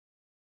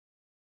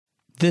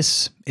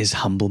This is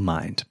Humble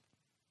Mind.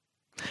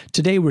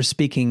 Today we're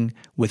speaking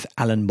with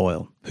Allan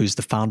Boyle, who's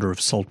the founder of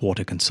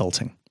Saltwater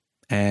Consulting.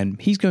 And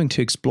he's going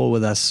to explore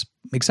with us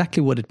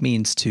exactly what it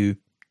means to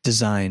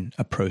design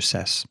a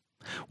process,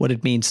 what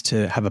it means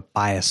to have a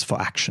bias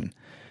for action,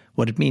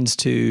 what it means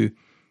to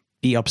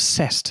be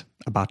obsessed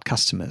about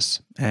customers,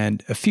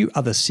 and a few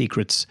other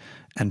secrets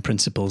and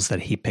principles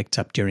that he picked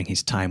up during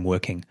his time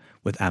working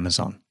with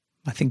Amazon.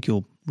 I think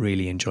you'll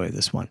really enjoy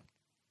this one.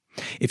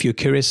 If you're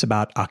curious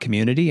about our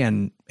community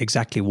and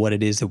exactly what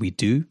it is that we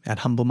do at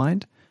Humble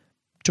Mind,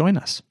 join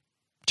us.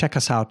 Check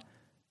us out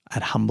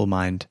at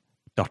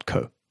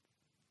humblemind.co.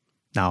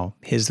 Now,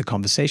 here's the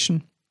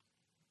conversation.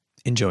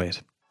 Enjoy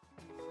it.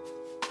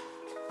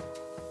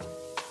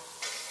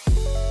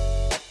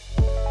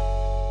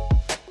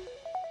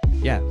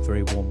 Yeah,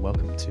 very warm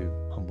welcome to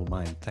Humble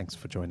Mind. Thanks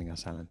for joining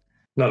us, Allan.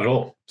 Not at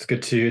all. It's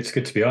good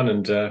to be on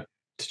and to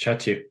chat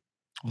to you.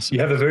 Awesome.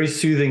 You have a very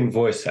soothing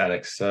voice,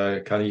 Alex.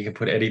 So kind of you can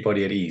put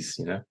anybody at ease,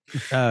 you know.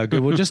 Good.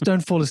 Well, just don't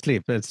fall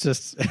asleep. It's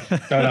just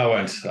No, I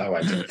won't.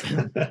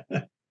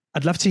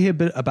 I'd love to hear a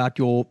bit about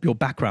your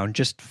background,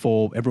 just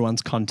for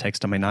everyone's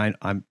context. I mean, I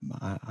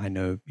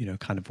know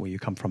kind of where you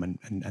come from,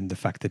 and the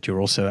fact that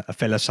you're also a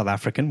fellow South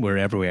African. We're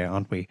everywhere,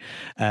 aren't we?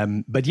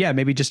 But yeah,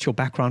 maybe just your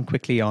background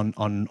quickly on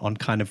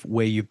kind of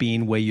where you've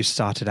been, where you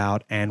started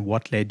out, and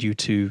what led you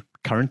to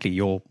currently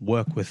your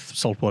work with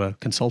Saltwater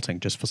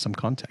Consulting, just for some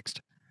context.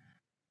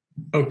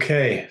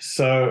 Okay,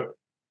 so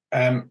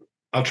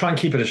I'll try and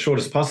keep it as short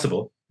as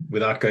possible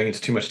without going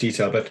into too much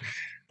detail. But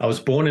I was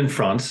born in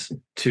France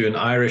to an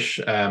Irish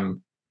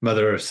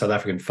mother, South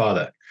African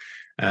father.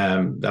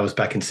 That was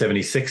back in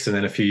 '76, and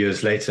then a few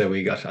years later,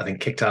 we got, I think,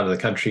 kicked out of the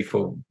country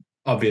for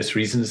obvious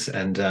reasons,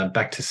 and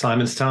back to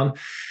Simonstown,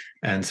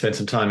 and spent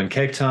some time in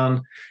Cape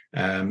Town.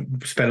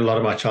 Spent a lot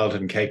of my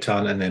childhood in Cape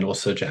Town, and then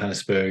also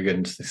Johannesburg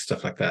and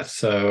stuff like that.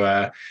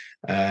 So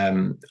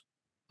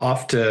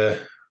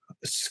after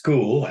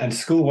school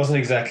wasn't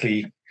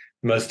exactly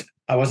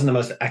I wasn't the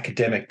most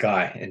academic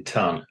guy in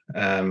town.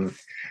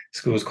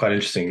 School was quite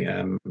interesting.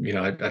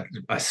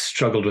 I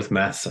struggled with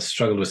maths, I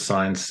struggled with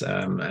science,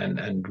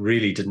 and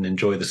really didn't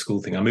enjoy the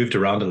school thing. I moved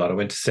around a lot. I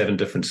went to 7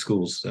 different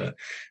schools.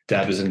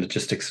 Dad was in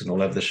logistics and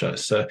all over the show.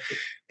 So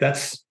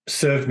that's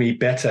served me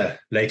better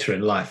later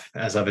in life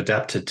as I've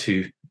adapted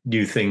to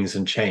new things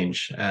and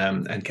change,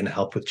 and can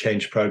help with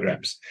change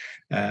programs.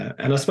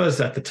 And I suppose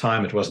at the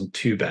time it wasn't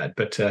too bad,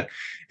 but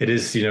it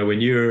is, when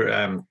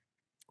you're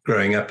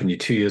growing up and you're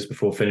 2 years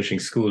before finishing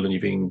school and you're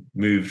being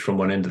moved from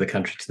one end of the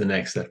country to the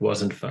next, that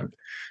wasn't fun.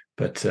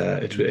 But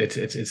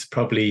it's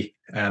probably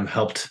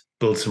helped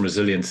build some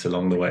resilience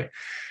along the way.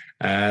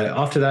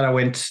 After that, I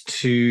went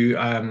to,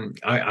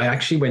 I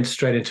actually went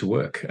straight into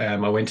work. I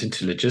went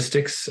into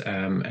logistics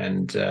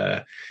and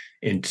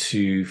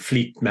into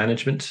fleet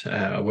management.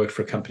 I worked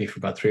for a company for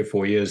about 3 or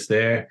 4 years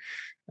there.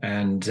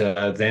 And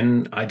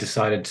then I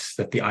decided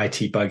that the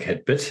IT bug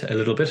had bit a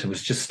little bit. It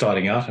was just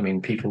starting out. I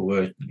mean, people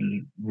were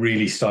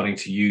really starting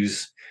to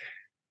use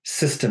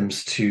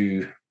systems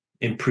to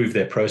improve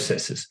their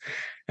processes.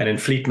 And in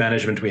fleet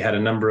management, we had a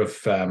number of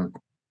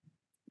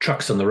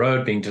trucks on the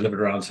road being delivered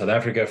around South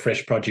Africa,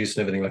 fresh produce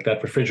and everything like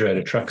that,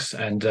 refrigerated trucks.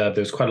 And there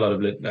was quite a lot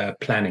of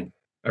planning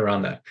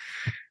around that.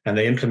 And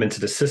they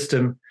implemented a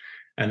system.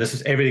 And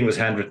everything was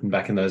handwritten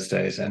back in those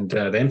days. And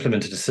they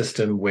implemented a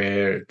system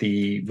with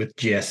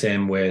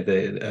GSM, where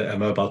a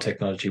mobile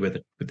technology, where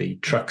the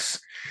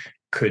trucks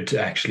could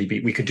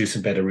actually we could do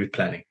some better route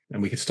planning,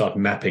 and we could start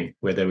mapping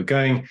where they were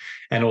going,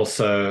 and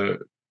also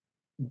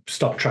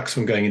stop trucks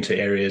from going into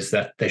areas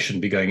that they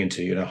shouldn't be going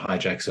into,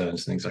 hijack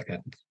zones, things like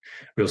that.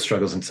 Real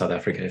struggles in South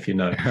Africa, if you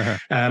know.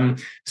 That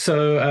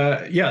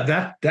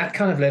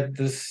kind of led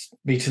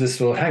me to this,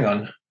 well, hang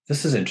on.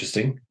 This is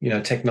interesting.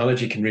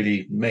 Technology can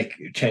really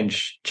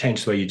change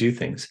the way you do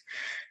things.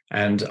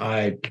 And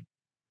I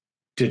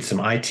did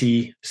some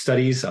IT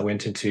studies. I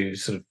went into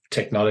sort of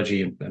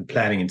technology and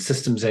planning and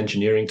systems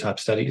engineering type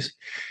studies,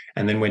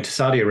 and then went to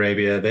Saudi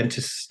Arabia, then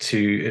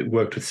to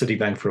worked with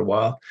Citibank for a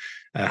while,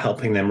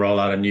 helping them roll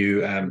out a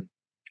new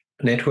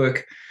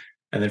network.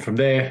 And then from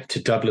there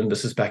to Dublin.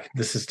 This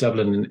is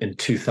Dublin in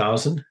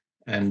 2000.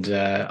 And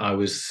I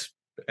was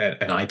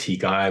an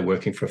IT guy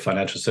working for a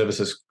financial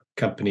services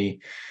company.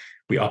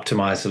 We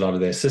optimized a lot of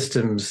their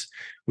systems.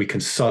 We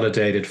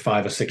consolidated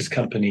 5 or 6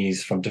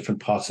 companies from different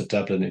parts of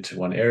Dublin into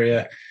one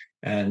area.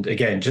 And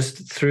again,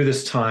 just through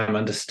this time,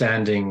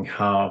 understanding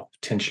how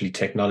potentially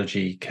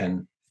technology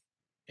can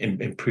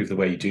improve the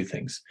way you do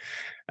things.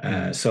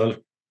 So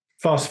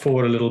fast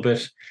forward a little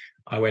bit,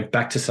 I went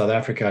back to South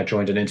Africa. I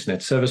joined an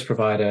internet service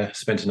provider,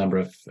 spent a number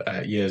of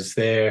years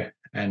there,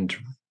 and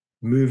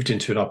moved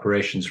into an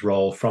operations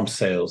role from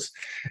sales.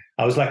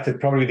 I was like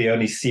probably the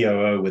only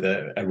COO with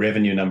a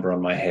revenue number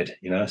on my head,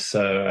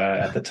 so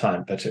at the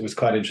time. But it was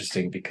quite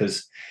interesting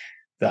because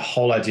the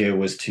whole idea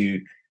was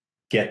to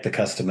get the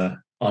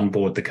customer,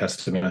 onboard the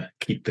customer,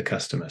 keep the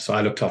customer. So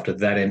I looked after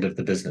that end of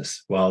the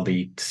business while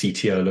the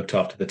CTO looked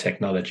after the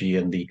technology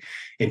and the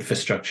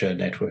infrastructure,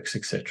 networks,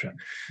 etc.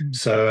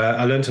 So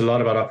I learned a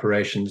lot about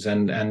operations,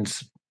 and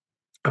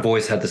I've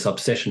always had this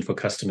obsession for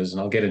customers,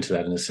 and I'll get into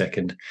that in a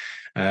second.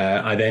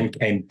 I then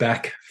came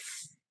back.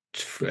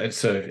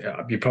 So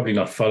you're probably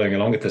not following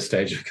along at this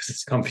stage because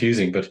it's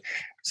confusing, but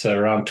so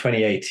around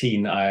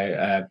 2018,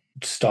 I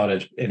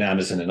started in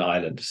Amazon in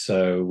Ireland.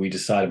 So we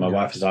decided, my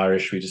wife is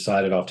Irish, we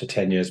decided after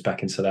 10 years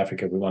back in South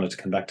Africa, we wanted to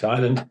come back to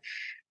Ireland.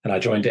 And I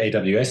joined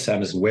AWS,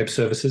 Amazon Web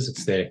Services.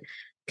 It's their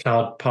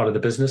cloud part of the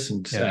business,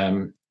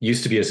 and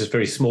used to be as a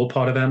very small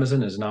part of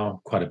Amazon, is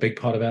now quite a big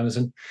part of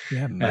Amazon.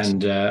 Yeah,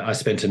 and I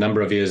spent a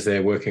number of years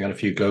there working on a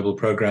few global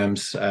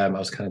programs. I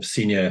was kind of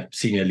senior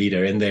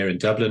leader in there in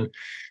Dublin,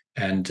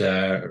 and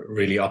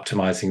really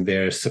optimizing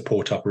their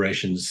support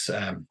operations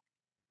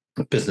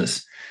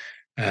business.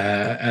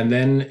 And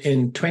then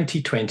in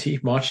 2020,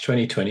 March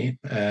 2020,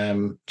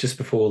 just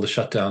before all the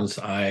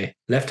shutdowns, I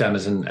left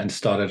Amazon and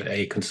started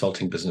a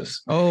consulting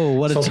business. Oh,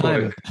 what a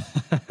time.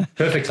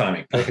 Perfect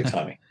timing.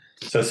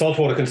 So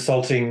Saltwater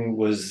Consulting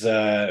was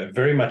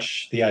very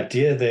much, the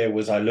idea there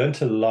was I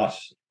learned a lot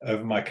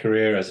over my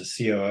career as a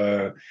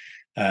COO,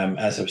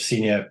 as a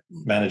senior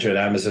manager at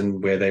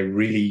Amazon, where they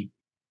really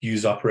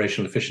use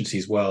operational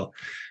efficiencies well.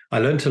 I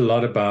learned a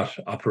lot about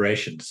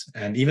operations.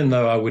 And even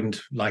though I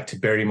wouldn't like to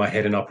bury my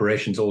head in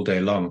operations all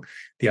day long,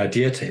 the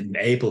idea to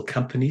enable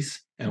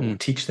companies and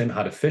teach them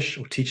how to fish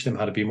or teach them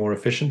how to be more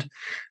efficient,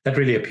 that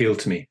really appealed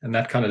to me. And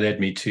that kind of led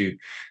me to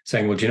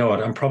saying, well, do you know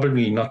what? I'm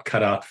probably not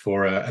cut out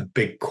for a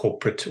big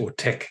corporate or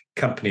tech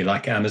company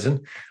like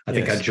Amazon. I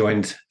think I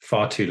joined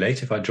far too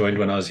late. If I joined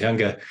when I was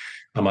younger,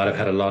 I might have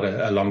had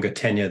a longer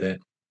tenure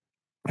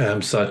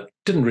there. So it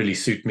didn't really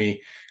suit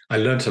me. I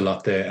learned a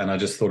lot there, and I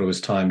just thought it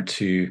was time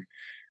to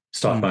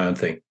start my own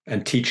thing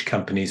and teach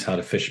companies how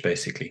to fish,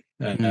 basically,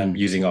 and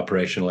using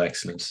operational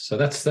excellence. So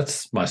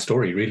that's my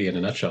story, really, in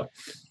a nutshell.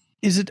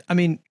 Is it? I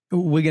mean,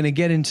 we're going to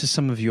get into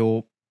some of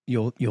your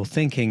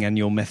thinking and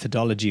your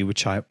methodology,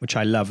 which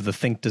I love, the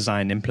think,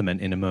 design,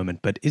 implement, in a moment.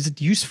 But is it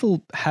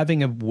useful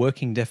having a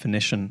working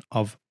definition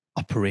of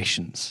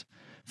operations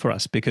for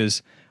us?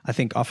 Because I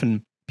think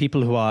often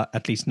people who are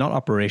at least not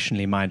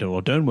operationally minded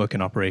or don't work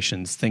in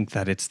operations think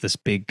that it's this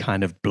big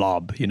kind of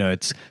blob.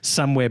 It's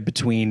somewhere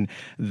between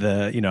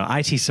the,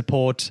 IT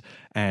support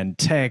and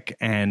tech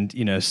and,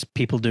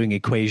 people doing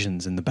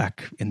equations in the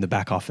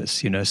back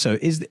office, So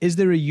is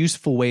there a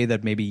useful way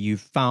that maybe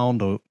you've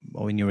found or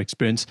in your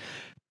experience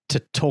to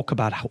talk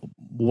about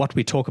what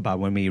we talk about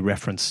when we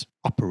reference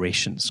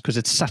operations? Because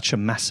it's such a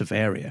massive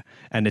area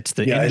and it's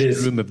the engine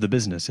room of the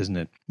business, isn't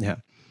it? Yeah.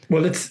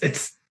 Well,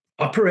 it's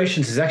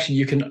operations is actually,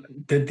 you can,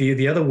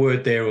 the other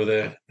word there, or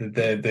the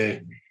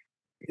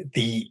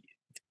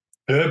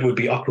verb would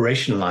be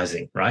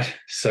operationalizing, right?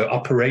 So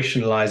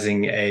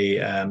operationalizing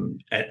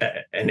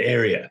an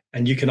area,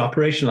 and you can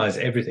operationalize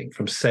everything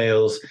from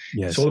sales.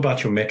 Yes. It's all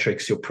about your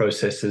metrics, your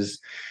processes.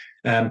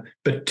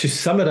 But to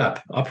sum it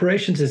up,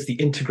 operations is the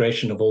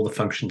integration of all the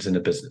functions in a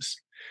business.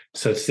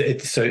 So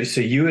so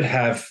you would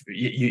have,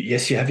 you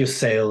have your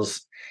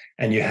sales,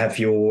 and you have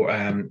your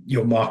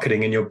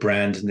marketing and your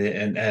brand,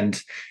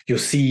 and your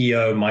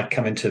CEO might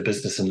come into a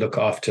business and look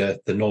after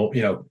the North.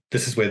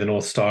 This is where the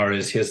North Star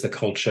is. Here's the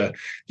culture.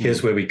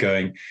 Here's where we're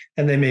going.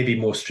 And they may be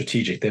more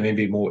strategic. They may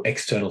be more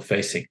external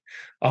facing.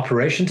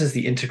 Operations is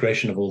the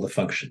integration of all the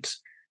functions,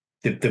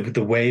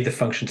 the way the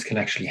functions can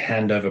actually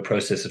hand over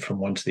processes from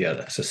one to the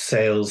other. So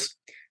sales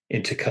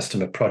into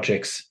customer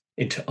projects,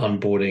 into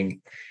onboarding,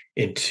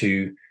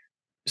 into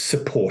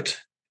support,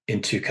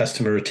 into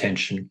customer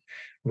retention,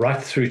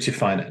 right through to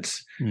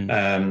finance.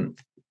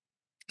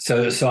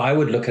 So I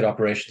would look at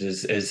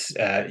operations as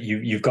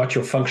you've got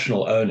your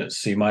functional owners.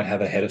 So you might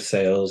have a head of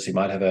sales, you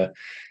might have a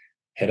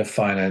head of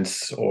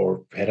finance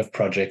or head of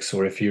projects,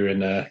 or if you're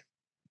in a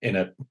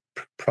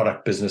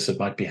product business, it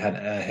might be a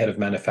head of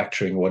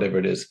manufacturing, whatever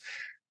it is.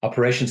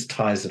 Operations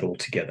ties it all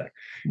together.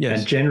 Yes.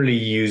 And generally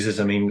uses,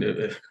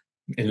 in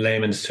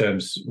layman's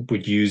terms,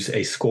 would use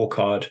a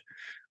scorecard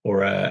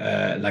or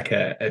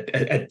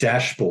a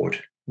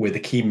dashboard where the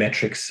key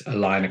metrics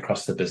align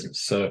across the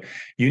business. So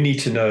you need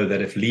to know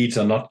that if leads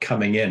are not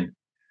coming in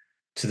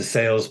to the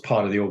sales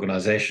part of the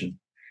organization,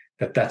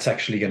 that's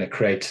actually going to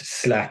create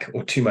slack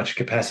or too much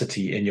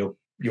capacity in your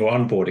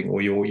onboarding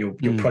or your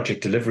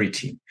project delivery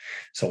team.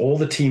 So all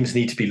the teams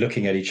need to be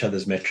looking at each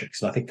other's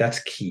metrics. And I think that's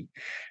key.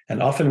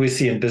 And often we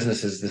see in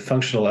businesses, the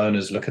functional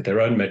owners look at their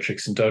own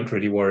metrics and don't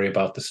really worry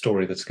about the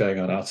story that's going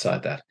on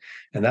outside that.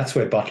 And that's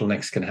where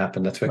bottlenecks can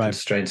happen. That's where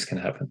constraints can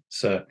happen.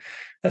 So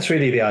that's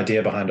really the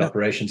idea behind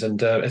operations.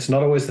 And it's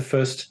not always the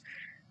first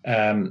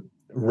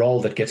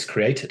role that gets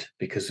created,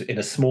 because in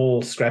a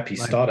small, scrappy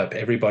startup,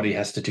 everybody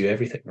has to do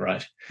everything,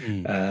 right?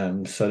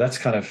 So that's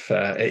kind of,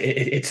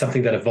 it's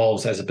something that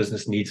evolves as a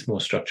business needs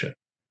more structure.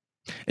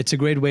 It's a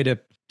great way to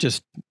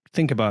just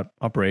think about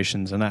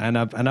operations, and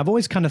I've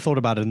always kind of thought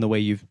about it in the way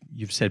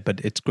you've said, but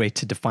it's great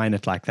to define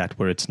it like that,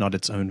 where it's not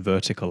its own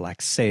vertical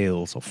like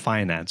sales or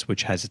finance,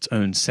 which has its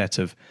own set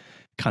of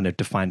kind of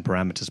defined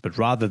parameters, but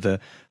rather the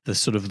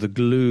sort of the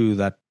glue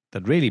that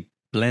really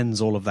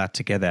blends all of that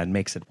together and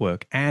makes it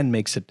work, and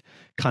makes it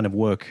kind of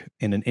work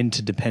in an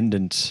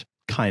interdependent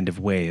kind of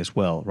way as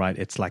well, right?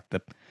 It's like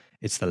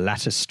it's the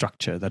lattice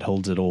structure that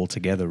holds it all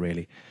together,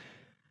 really.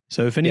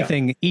 So if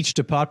anything, each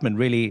department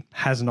really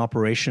has an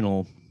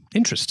operational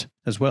interest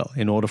as well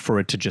in order for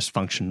it to just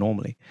function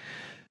normally.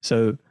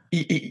 So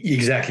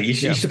exactly.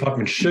 Each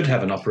department should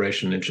have an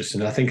operational interest.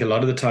 And I think a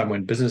lot of the time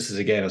when businesses,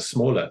 again, are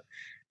smaller,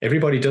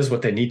 everybody does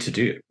what they need to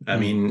do. I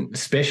mean,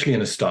 especially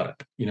in a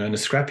startup, in a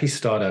scrappy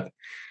startup,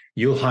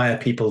 you'll hire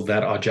people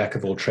that are jack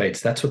of all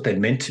trades. That's what they're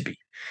meant to be.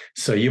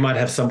 So you might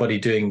have somebody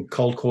doing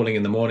cold calling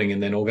in the morning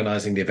and then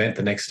organizing the event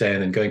the next day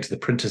and then going to the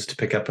printers to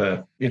pick up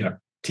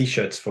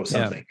T-shirts for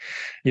something.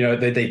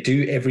 They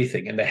do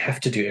everything and they have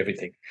to do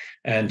everything.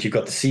 And you've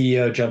got the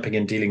CEO jumping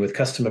in, dealing with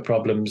customer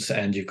problems,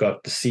 and you've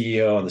got the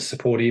CEO on the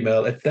support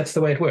email. That's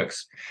the way it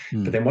works.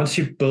 But then once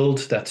you build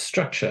that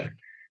structure,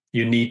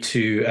 you need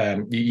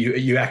to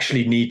you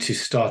actually need to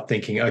start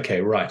thinking,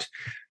 okay, right,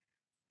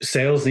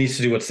 sales needs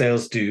to do what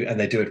sales do, and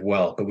they do it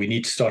well, but we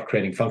need to start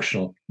creating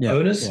functional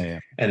owners.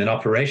 And then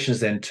operations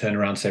then turn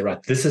around and say,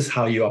 right, this is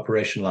how you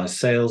operationalize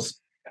sales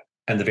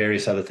and the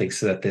various other things,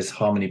 so that there's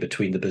harmony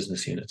between the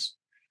business units.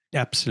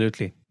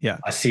 Absolutely. Yeah.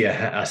 I see a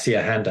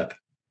hand up.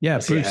 Yeah, I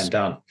see a hand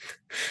down.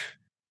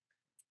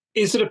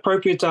 Is it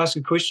appropriate to ask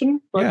a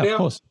question right now? Of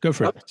course. Go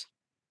for it.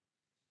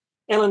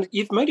 Allan,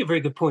 you've made a very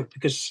good point,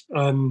 because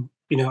I'm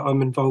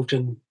involved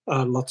in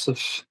lots of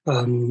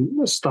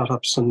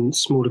startups and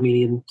small to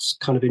medium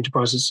kind of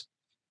enterprises.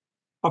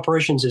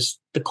 Operations is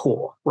the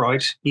core,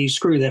 right? You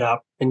screw that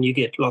up and you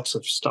get lots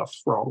of stuff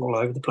wrong all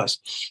over the place.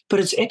 But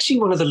it's actually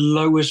one of the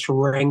lowest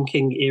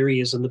ranking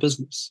areas in the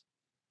business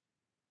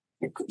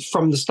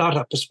from the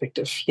startup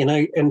perspective,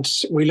 and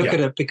we look at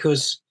it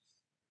because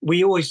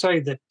we always say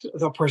that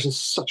the operations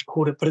is such a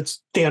core, but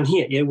it's down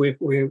here. Yeah,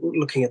 we're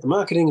looking at the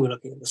marketing, we're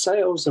looking at the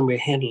sales, and we're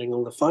handling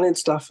all the finance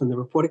stuff and the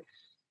reporting.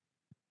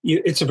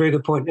 It's a very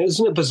good point.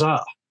 Isn't it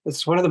bizarre?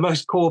 It's one of the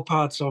most core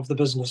parts of the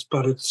business,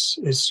 but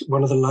it's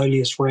one of the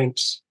lowliest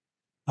ranks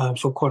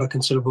for quite a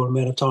considerable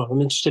amount of time.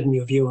 I'm interested in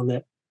your view on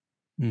that.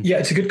 Yeah,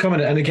 it's a good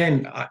comment. And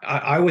again,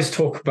 I always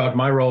talk about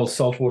my role,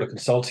 saltwater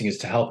consulting, is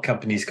to help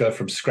companies go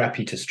from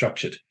scrappy to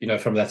structured,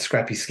 from that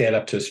scrappy scale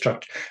up to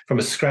from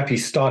a scrappy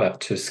startup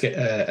to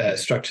a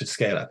structured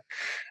scale up.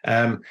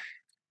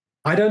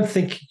 I don't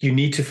think you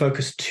need to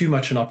focus too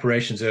much on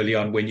operations early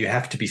on when you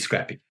have to be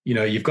scrappy.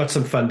 You've got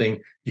some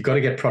funding, you've got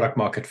to get product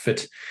market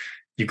fit.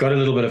 You've got a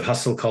little bit of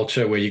hustle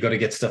culture where you've got to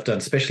get stuff done,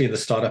 especially in the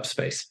startup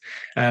space.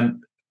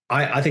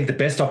 I think the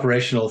best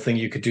operational thing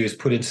you could do is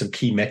put in some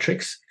key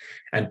metrics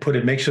and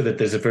make sure that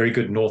there's a very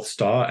good North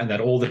Star and that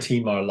all the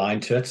team are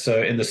aligned to it.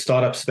 So in the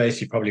startup space,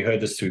 you probably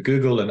heard this through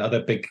Google and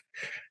other big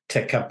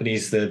tech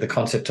companies, the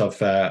concept of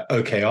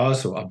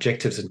OKRs, or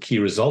objectives and key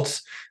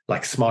results,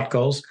 like SMART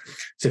goals.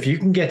 So if you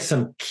can get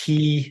some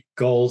key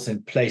goals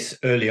in place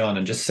early on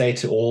and just say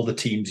to all the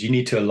teams, you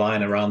need to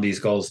align around these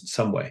goals in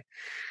some way.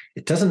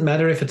 It doesn't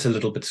matter if it's a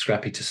little bit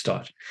scrappy to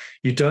start.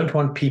 You don't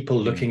want people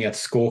looking at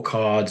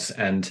scorecards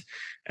and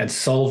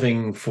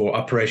solving for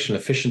operational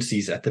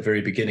efficiencies at the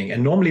very beginning.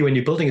 And normally when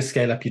you're building a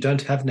scale up, you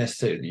don't have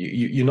necessarily,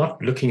 you're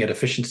not looking at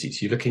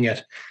efficiencies. You're looking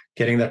at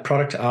getting that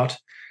product out,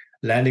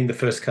 landing the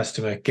first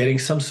customer, getting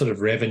some sort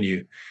of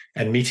revenue,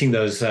 and meeting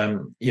those,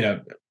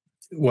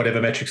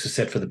 whatever metrics are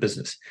set for the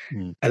business.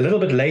 A little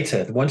bit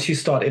later, once you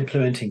start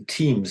implementing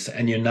teams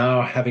and you're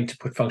now having to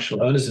put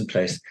functional owners in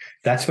place,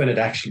 that's when it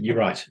actually, you're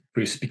right,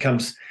 Bruce,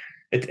 becomes,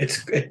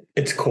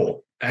 it's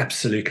core,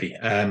 absolutely.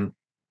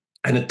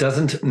 And it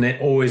doesn't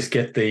always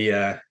get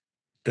the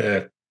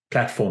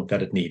platform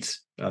that it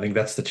needs. I think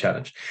that's the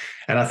challenge.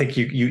 And I think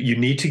you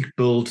need to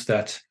build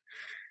that.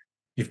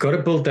 You've got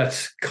to build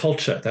that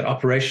culture, that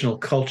operational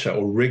culture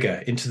or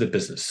rigor into the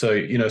business.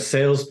 So,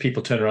 sales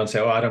people turn around and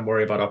say, oh, I don't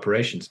worry about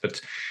operations, but,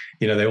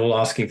 they're all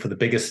asking for the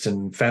biggest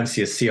and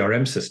fanciest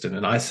CRM system.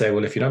 And I say,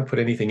 well, if you don't put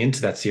anything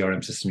into that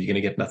CRM system, you're going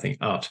to get nothing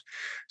out.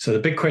 So the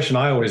big question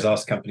I always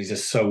ask companies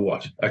is, so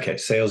what? Okay,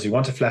 sales, you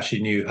want a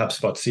flashy new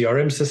HubSpot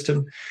CRM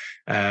system.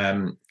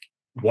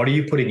 What are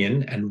you putting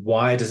in and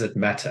why does it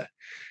matter?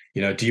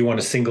 Do you want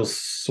a single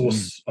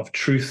source of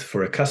truth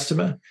for a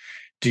customer?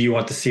 Do you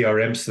want the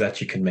CRM so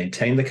that you can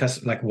maintain the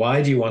customer? Like,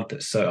 why do you want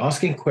this? So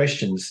asking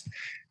questions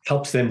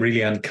helps them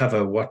really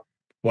uncover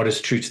what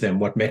is true to them,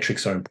 what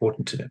metrics are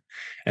important to them.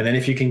 And then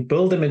if you can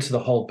build them into the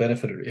whole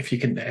benefit, if you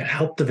can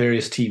help the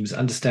various teams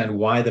understand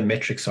why the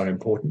metrics are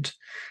important,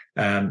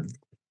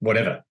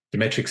 whatever the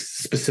metrics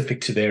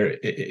specific to their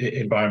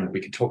environment.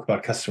 We can talk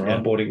about customer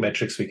onboarding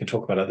metrics. We can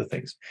talk about other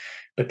things,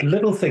 but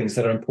little things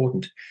that are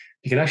important,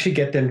 you can actually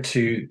get them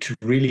to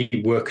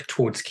really work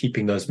towards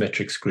keeping those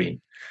metrics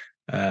green.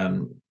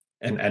 And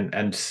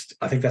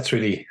I think that's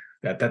really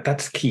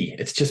that's key.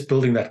 It's just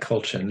building that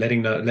culture and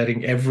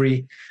letting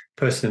every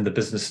person in the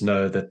business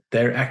know that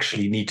they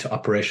actually need to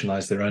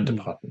operationalize their own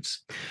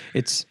departments.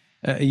 It's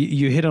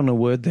you hit on a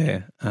word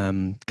there,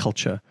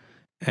 culture,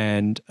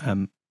 and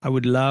I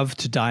would love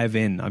to dive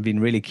in. I've been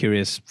really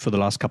curious for the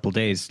last couple of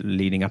days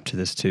leading up to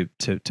this to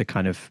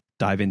kind of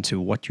dive into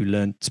what you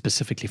learned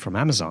specifically from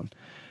Amazon.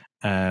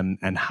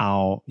 And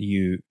how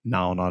you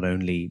now not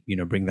only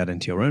bring that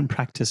into your own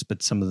practice,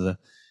 but some of the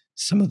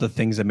some of the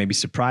things that maybe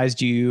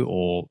surprised you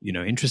or,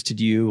 interested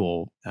you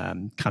or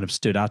kind of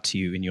stood out to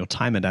you in your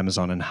time at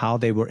Amazon, and how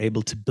they were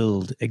able to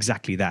build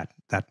exactly that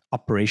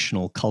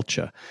operational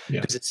culture.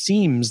 Yeah. Because it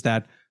seems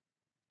that,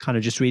 kind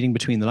of just reading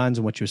between the lines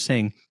of what you're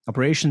saying,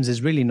 operations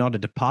is really not a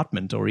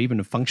department or even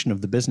a function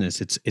of the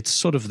business. It's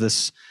sort of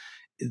this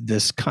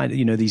kind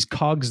of, these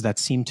cogs that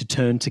seem to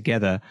turn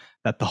together,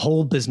 that the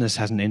whole business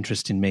has an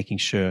interest in making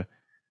sure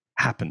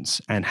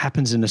happens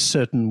in a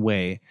certain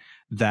way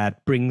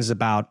that brings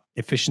about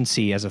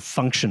efficiency as a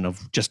function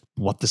of just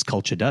what this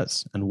culture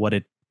does and what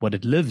it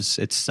lives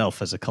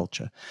itself as a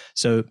culture.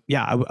 So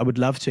yeah, I would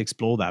love to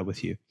explore that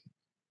with you.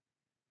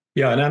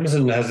 Yeah, and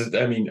Amazon has,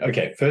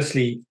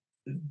 firstly,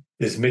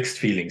 there's mixed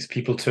feelings.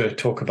 People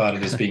talk about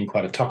it as being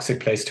quite a toxic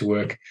place to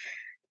work.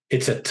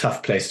 It's a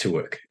tough place to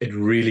work. It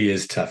really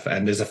is tough.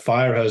 And there's a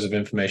fire hose of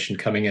information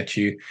coming at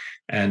you.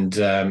 And,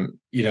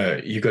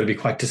 you've got to be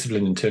quite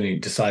disciplined in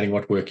deciding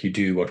what work you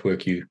do, what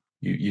work you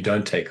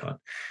don't take on.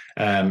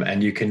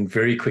 And you can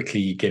very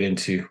quickly get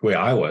into where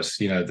I was,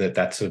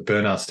 that sort of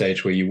burnout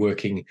stage where you're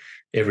working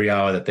every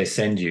hour that they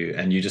send you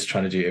and you're just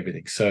trying to do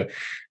everything. So,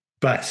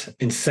 but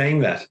in saying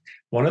that,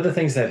 one of the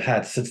things they've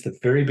had since the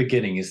very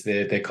beginning is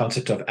their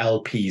concept of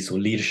LPs, or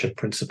leadership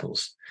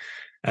principles.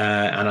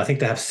 And I think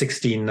they have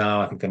 16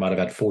 now. I think they might have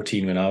had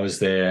 14 when I was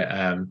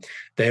there.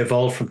 They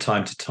evolve from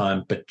time to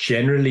time, but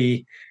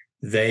generally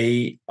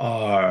they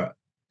are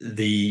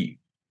the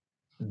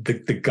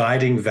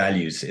guiding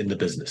values in the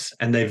business.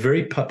 And they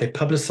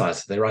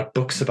publicize it. They write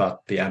books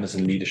about the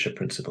Amazon leadership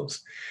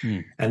principles.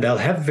 And they'll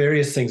have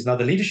various things. Now,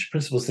 the leadership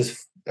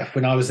principles,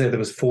 when I was there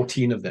was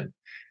 14 of them.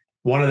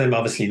 One of them,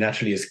 obviously,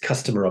 naturally, is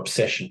customer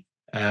obsession.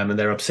 And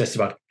they're obsessed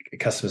about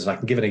customers. And I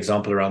can give an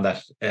example around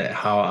that,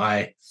 how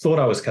I thought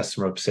I was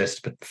customer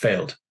obsessed, but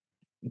failed,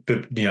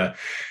 at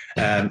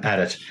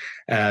it.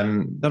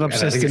 Not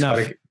obsessed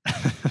enough.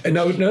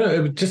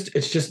 No,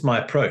 it's just my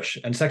approach.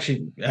 And it's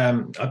actually,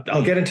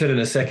 I'll get into it in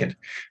a second.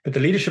 But the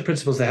leadership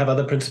principles, they have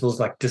other principles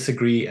like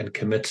disagree and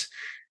commit,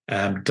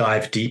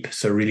 dive deep.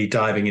 So really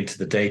diving into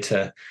the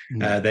data.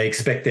 They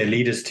expect their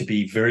leaders to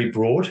be very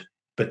broad,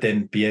 but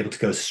then be able to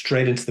go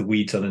straight into the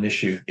weeds on an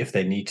issue if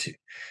they need to.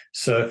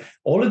 So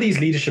all of these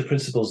leadership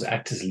principles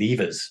act as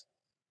levers,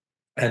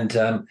 and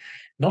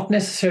not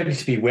necessarily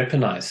to be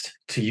weaponized,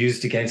 to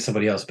used against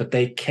somebody else, but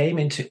they came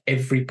into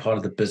every part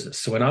of the business.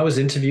 So when I was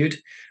interviewed,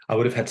 I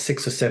would have had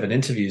 6 or 7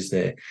 interviews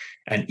there,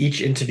 and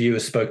each interviewer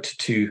spoke to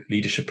 2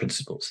 leadership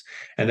principles.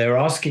 And they were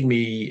asking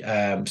me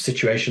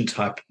situation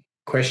type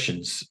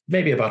questions,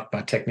 maybe about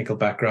my technical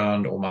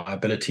background or my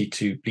ability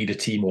to lead a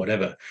team or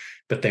whatever,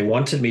 but they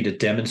wanted me to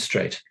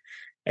demonstrate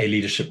a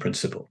leadership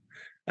principle.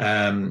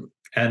 And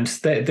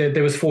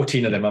there was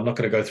 14 of them. I'm not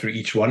going to go through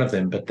each one of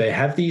them, but they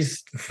have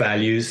these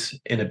values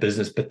in a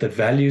business, but the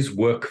values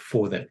work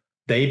for them.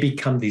 They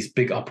become these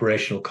big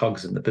operational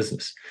cogs in the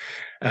business,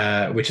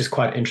 which is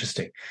quite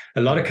interesting.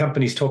 A lot of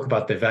companies talk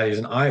about their values.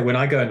 And when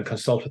I go and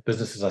consult with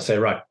businesses, I say,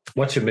 right,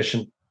 what's your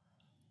mission?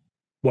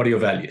 What are your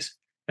values?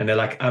 And they're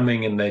like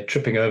umming and they're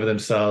tripping over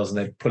themselves and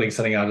they're pulling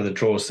something out of the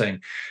drawer saying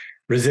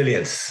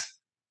resilience,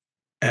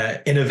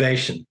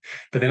 innovation,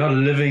 but they're not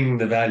living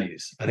the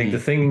values. I think the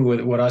thing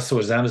with what I saw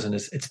as Amazon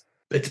is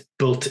it's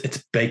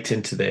baked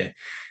into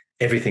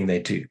everything they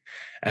do.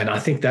 And I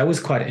think that was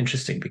quite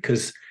interesting,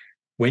 because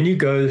when you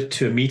go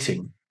to a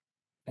meeting,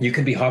 you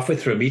can be halfway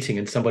through a meeting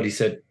and somebody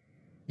said,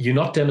 you're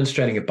not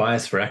demonstrating a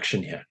bias for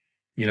action here.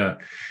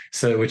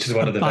 So which is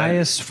one of the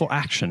bias for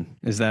action.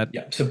 Is that?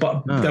 Yeah. So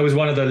that was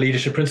one of the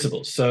leadership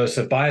principles. So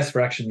bias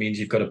for action means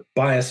you've got a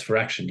bias for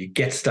action. You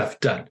get stuff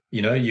done.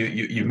 You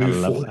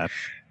move forward. That.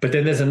 But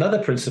then there's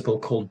another principle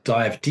called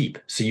dive deep.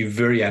 So you're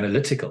very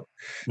analytical.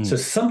 So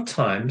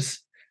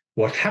sometimes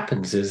what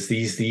happens is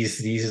these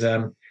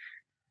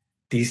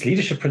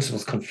leadership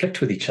principles conflict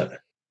with each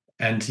other.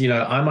 And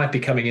I might be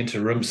coming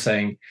into rooms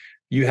saying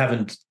you're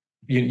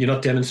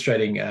not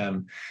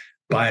demonstrating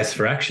bias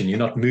for action. You're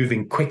not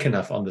moving quick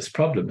enough on this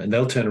problem. And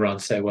they'll turn around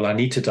and say, well, I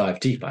need to dive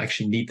deep. I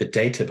actually need the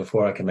data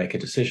before I can make a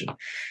decision.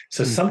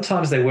 So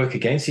sometimes they work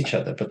against each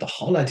other. But the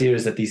whole idea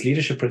is that these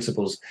leadership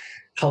principles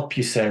help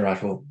you say,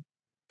 right, well,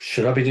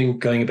 should I be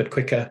going a bit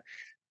quicker?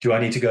 Do I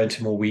need to go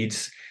into more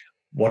weeds?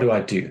 What do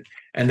I do?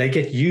 And they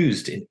get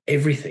used in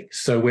everything.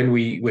 So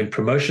when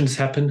promotions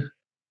happen,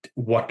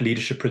 what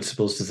leadership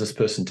principles does this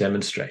person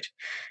demonstrate?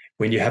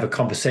 When you have a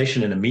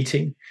conversation in a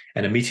meeting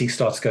and a meeting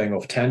starts going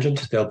off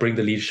tangent, they'll bring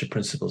the leadership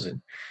principles in.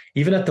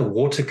 Even at the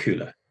water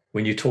cooler,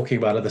 when you're talking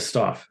about other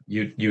staff,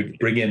 you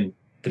bring in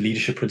the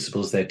leadership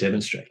principles they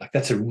demonstrate. Like,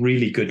 that's a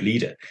really good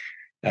leader.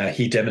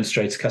 He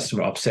demonstrates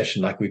customer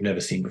obsession like we've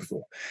never seen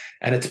before.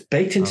 And it's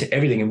baked into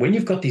everything. And when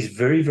you've got these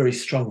very, very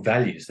strong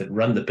values that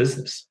run the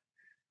business,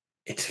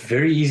 it's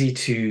very easy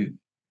to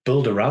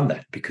build around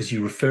that because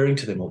you're referring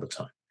to them all the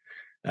time.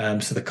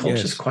 So the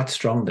culture is quite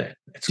strong there.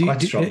 It's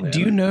quite strong there. Do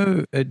you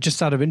know,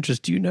 just out of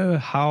interest, do you know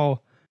how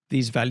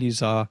these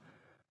values are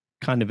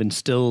kind of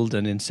instilled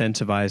and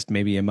incentivized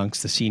maybe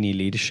amongst the senior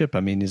leadership?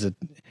 I mean,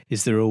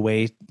 is there a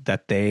way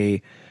that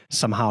they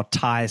somehow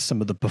tie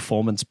some of the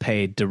performance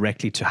pay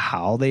directly to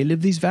how they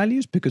live these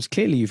values? Because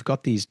clearly you've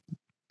got these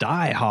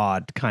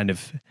die-hard kind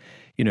of,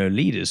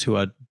 leaders who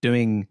are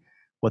doing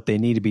what they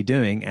need to be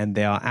doing, and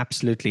they're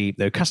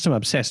customer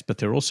obsessed, but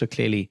they're also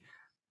clearly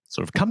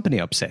sort of company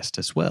obsessed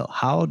as well.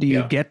 How do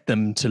you get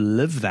them to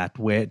live that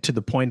to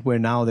the point where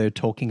now they're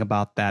talking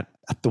about that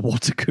at the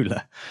water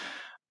cooler?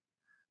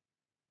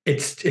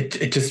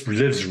 It just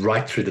lives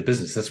right through the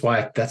business. That's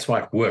why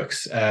it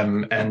works.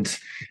 And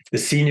the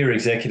senior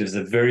executives,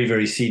 the very,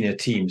 very senior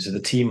teams, so the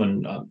team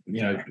on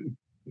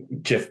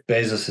Jeff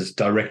Bezos's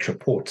direct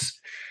reports,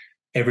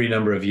 every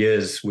number of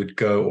years would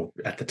go. Or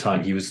at the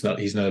time,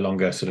 he's no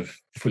longer sort of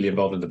fully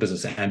involved in the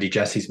business. Andy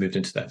Jassy's moved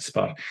into that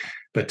spot,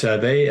 but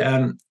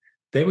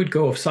they would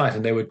go off site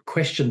and they would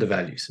question the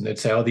values, and they'd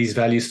say, "Are these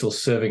values still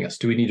serving us?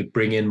 Do we need to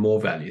bring in more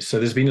values?" So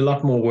there's been a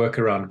lot more work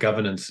around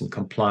governance and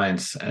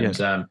compliance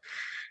and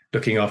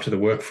looking after the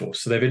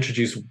workforce. So they've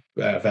introduced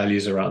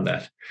values around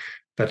that.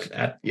 But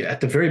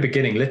at the very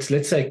beginning, let's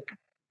say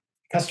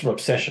customer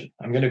obsession.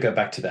 I'm going to go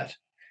back to that.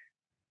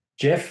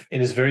 Jeff, in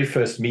his very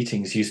first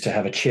meetings, used to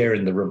have a chair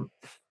in the room.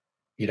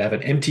 He'd have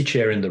an empty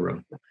chair in the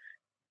room.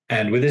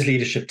 And with his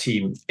leadership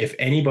team, if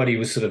anybody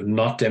was sort of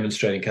not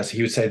demonstrating customer,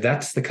 he would say,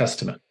 "That's the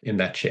customer in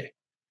that chair.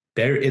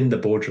 They're in the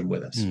boardroom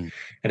with us." And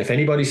if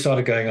anybody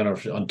started going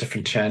on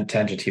different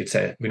tangent, he would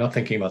say, "We're not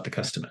thinking about the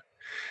customer."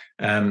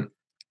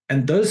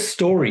 And those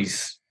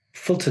stories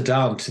filter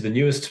down to the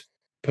newest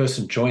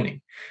person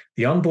joining.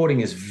 The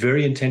onboarding is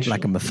very intentional.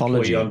 Like a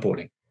mythology.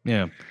 Onboarding.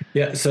 Yeah.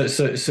 Yeah.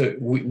 So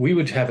we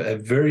would have a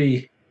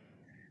very,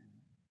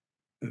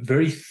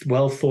 very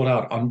well thought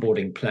out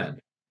onboarding plan,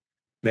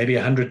 maybe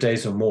 100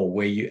 days or more,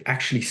 where you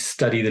actually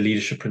study the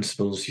leadership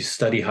principles, you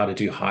study how to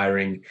do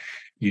hiring,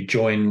 you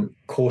join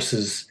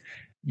courses,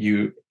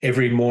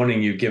 every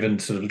morning you're given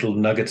sort of little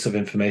nuggets of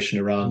information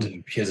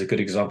around, here's a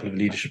good example of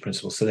leadership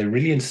principles. So they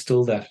really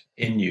instill that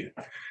in you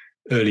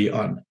early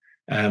on.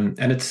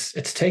 And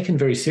it's taken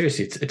very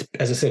seriously. It's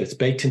as I said, it's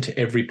baked into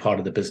every part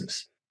of the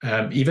business.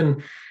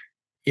 Even,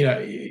 in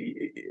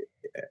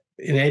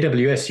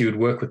AWS, you would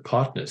work with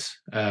partners.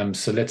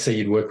 So let's say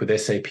you'd work with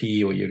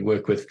SAP, or you'd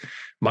work with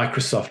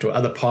Microsoft or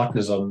other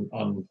partners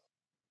on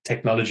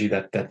technology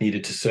that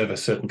needed to serve a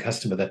certain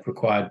customer that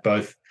required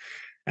both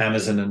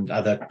Amazon and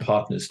other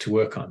partners to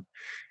work on.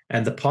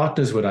 And the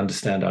partners would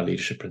understand our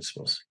leadership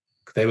principles.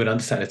 They would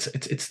understand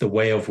it's the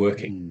way of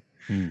working.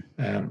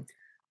 And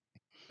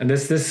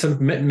there's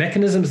some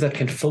mechanisms that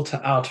can filter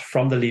out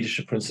from the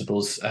leadership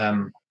principles,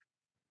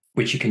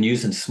 which you can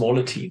use in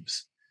smaller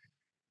teams.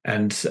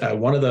 And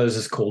one of those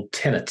is called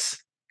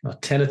tenets. Now,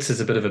 tenets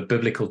is a bit of a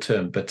biblical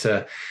term, but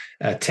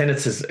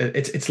tenets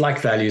it's like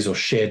values or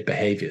shared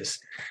behaviors.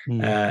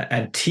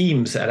 And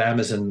teams at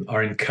Amazon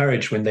are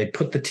encouraged when they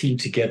put the team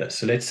together.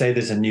 So let's say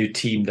there's a new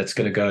team that's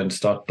going to go and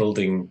start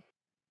building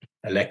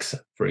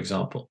Alexa, for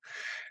example.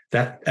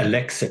 That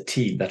Alexa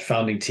team, that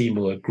founding team,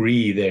 will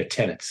agree their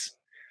tenets.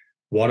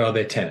 What are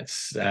their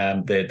tenets?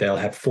 They'll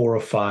have 4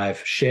 or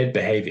 5 shared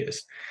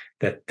behaviors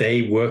that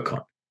they work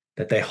on,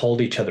 that they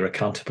hold each other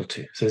accountable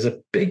to. So there's a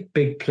big,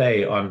 big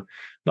play on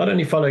not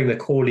only following the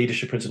core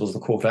leadership principles, the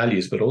core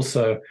values, but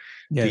also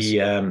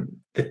the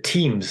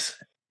teams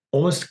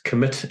almost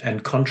commit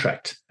and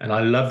contract. And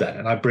I love that.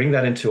 And I bring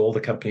that into all the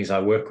companies I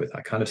work with.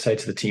 I kind of say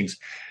to the teams,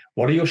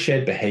 what are your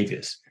shared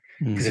behaviors?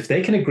 Because if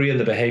they can agree on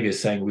the behaviors,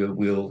 saying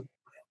we'll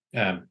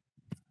I'll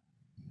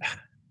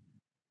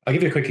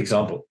give you a quick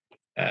example.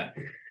 I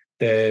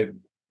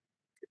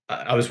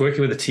was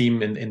working with a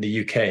team in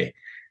the UK,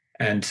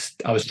 and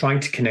I was trying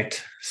to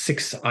connect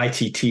 6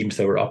 IT teams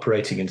that were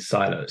operating in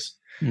silos.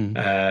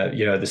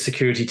 The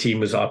security team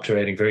was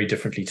operating very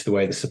differently to the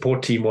way the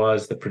support team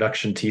was, the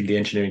production team, the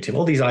engineering team.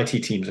 All these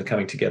IT teams are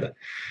coming together.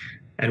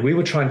 And we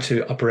were trying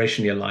to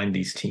operationally align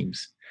these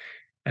teams.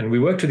 And we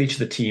worked with each of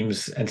the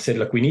teams and said,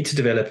 look, we need to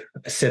develop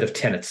a set of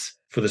tenets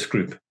for this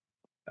group.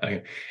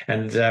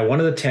 And one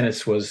of the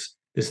tenets was,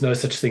 there's no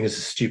such thing as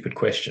a stupid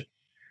question.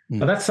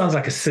 Now, that sounds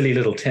like a silly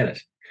little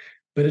tenet,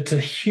 but it's a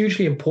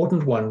hugely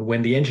important one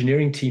when the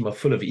engineering team are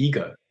full of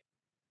ego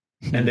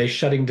and they're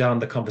shutting down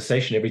the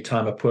conversation every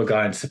time a poor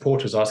guy in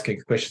support was asking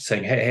a question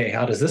saying, hey,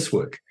 how does this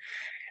work?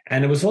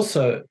 And it was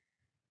also,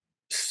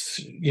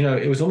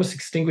 it was almost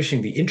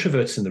extinguishing the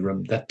introverts in the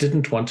room that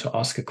didn't want to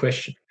ask a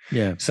question.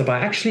 Yeah. So by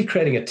actually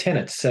creating a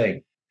tenet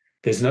saying,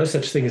 there's no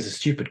such thing as a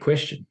stupid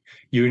question,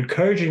 you're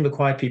encouraging the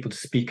quiet people to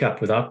speak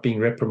up without being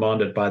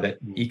reprimanded by that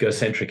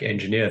egocentric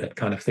engineer that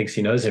kind of thinks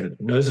he knows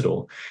it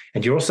all.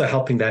 And you're also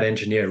helping that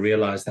engineer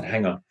realize that,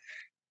 hang on,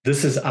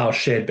 this is our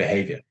shared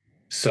behavior.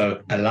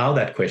 So allow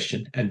that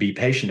question and be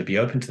patient and be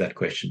open to that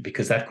question,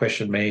 because that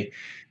question may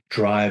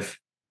drive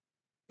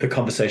the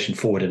conversation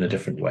forward in a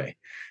different way.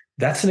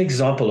 That's an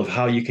example of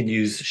how you can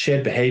use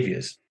shared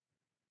behaviors.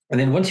 And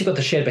then once you've got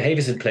the shared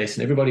behaviors in place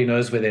and everybody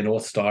knows where their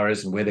North Star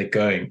is and where they're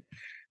going,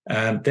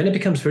 then it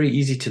becomes very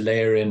easy to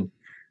layer in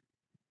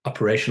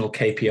operational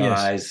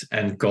KPIs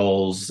and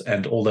goals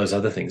and all those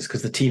other things,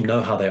 because the team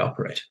know how they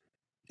operate.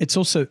 It's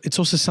also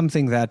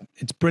something that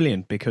it's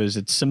brilliant because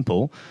it's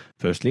simple,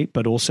 firstly,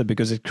 but also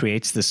because it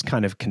creates this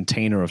kind of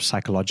container of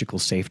psychological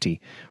safety,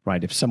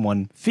 right? If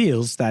someone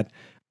feels that,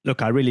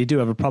 look, I really do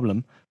have a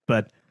problem,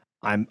 but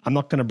I'm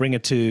not going to bring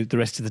it to the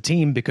rest of the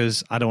team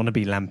because I don't want to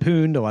be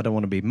lampooned or I don't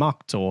want to be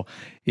mocked or,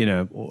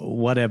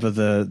 whatever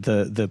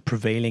the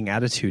prevailing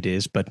attitude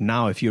is. But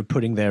now if you're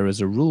putting there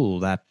as a rule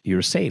that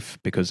you're safe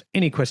because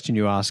any question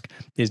you ask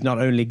is not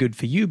only good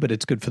for you, but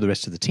it's good for the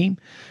rest of the team.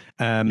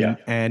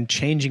 And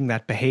changing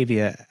that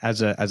behavior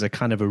as a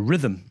kind of a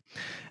rhythm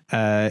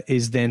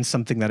is then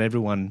something that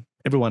everyone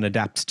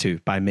adapts to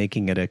by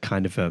making it a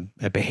kind of a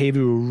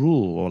behavioral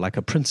rule or like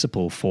a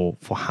principle for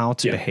how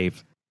to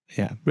behave.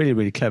 Yeah, really,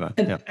 really clever.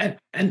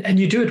 And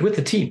you do it with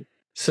the team.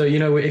 So,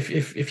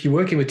 if you're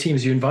working with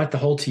teams, you invite the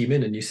whole team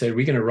in and you say,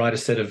 we're going to write a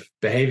set of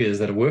behaviors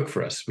that work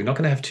for us. We're not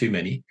going to have too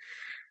many,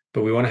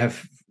 but we want to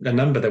have a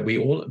number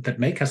that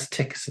make us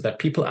tick so that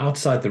people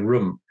outside the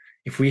room,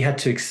 if we had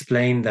to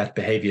explain that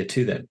behavior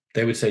to them,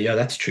 they would say, yeah,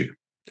 that's true.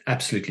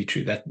 Absolutely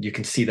true. That you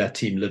can see that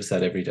team lives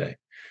that every day.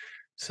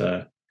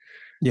 So.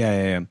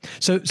 Yeah.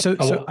 So,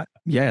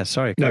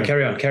 sorry. No,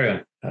 carry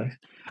on.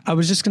 I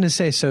was just going to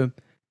say, so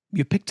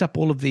you picked up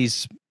all of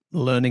these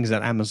learnings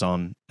at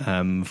Amazon,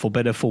 for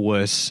better, for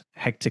worse,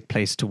 hectic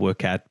place to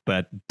work at,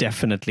 but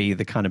definitely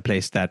the kind of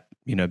place that,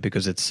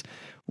 because it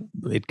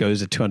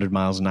goes at 200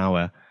 miles an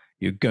hour,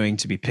 you're going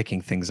to be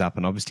picking things up.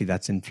 And obviously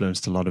that's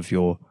influenced a lot of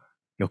your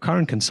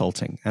current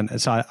consulting. And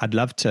so I'd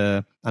love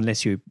to,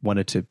 unless you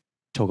wanted to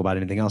talk about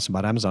anything else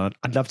about Amazon,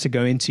 I'd love to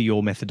go into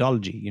your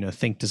methodology,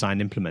 think,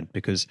 design, implement,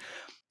 because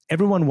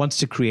everyone wants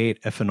to create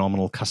a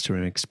phenomenal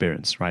customer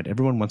experience, right?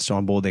 Everyone wants to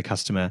onboard their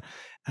customer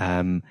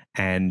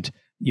and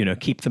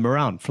keep them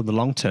around for the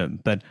long term.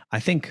 But I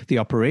think the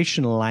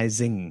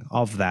operationalizing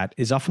of that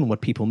is often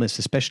what people miss,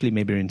 especially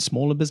maybe in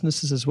smaller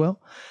businesses as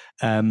well.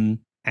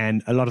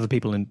 And a lot of the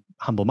people in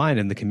Humble Mind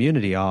in the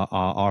community are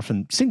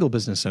often single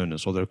business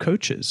owners or they're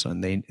coaches,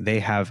 and they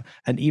have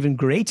an even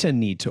greater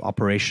need to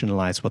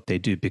operationalize what they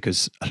do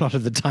because a lot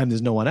of the time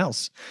there's no one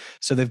else.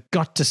 So they've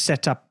got to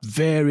set up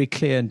very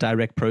clear and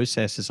direct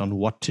processes on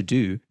what to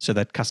do so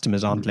that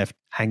customers aren't left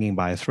hanging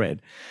by a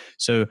thread.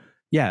 So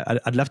yeah,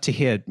 I'd love to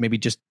hear, maybe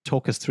just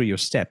talk us through your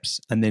steps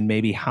and then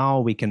maybe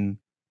how we can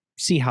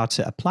see how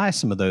to apply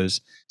some of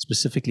those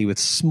specifically with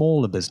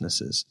smaller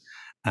businesses.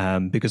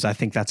 Because I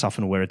think that's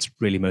often where it's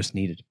really most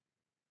needed.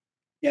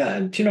 Yeah,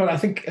 and I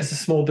think as a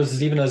small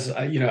business, even as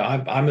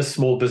I'm a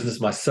small business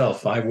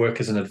myself. I work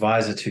as an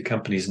advisor to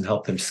companies and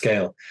help them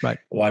scale. Right.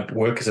 Or I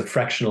work as a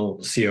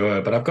fractional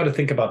COO, but I've got to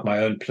think about my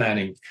own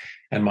planning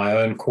and my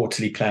own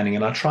quarterly planning,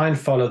 and I try and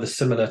follow the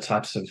similar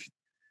types of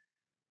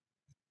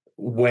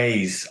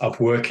ways of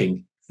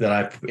working that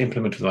I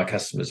implement with my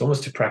customers,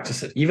 almost to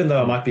practice it. Even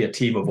though I might be a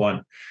team of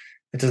one,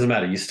 it doesn't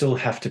matter. You still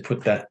have to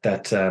put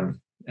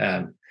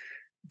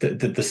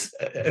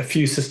a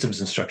few systems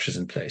and structures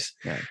in place.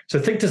 Right. So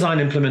think, design,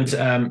 implement,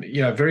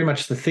 very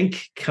much the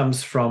think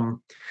comes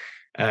from,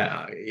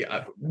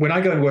 when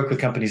I go and work with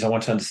companies, I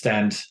want to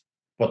understand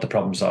what the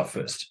problems are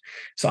first.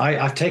 So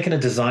I've taken a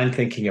design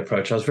thinking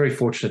approach. I was very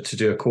fortunate to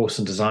do a course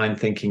in design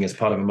thinking as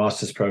part of a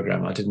master's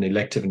program. I did an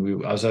elective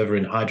and I was over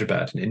in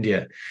Hyderabad in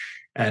India,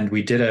 and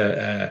we did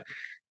a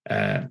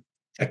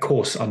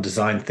course on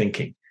design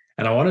thinking.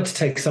 And I wanted to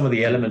take some of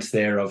the elements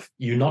there of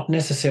you're not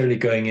necessarily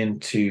going in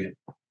to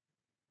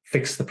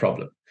fix the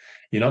problem.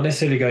 You're not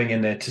necessarily going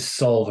in there to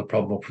solve a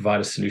problem or provide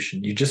a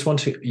solution. You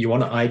want to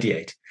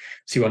ideate.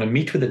 So you want to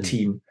meet with a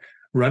team,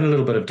 run a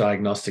little bit of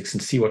diagnostics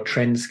and see what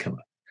trends come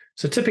up.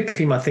 So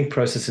typically my think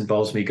process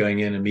involves me going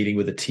in and meeting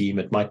with a team.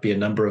 It might be a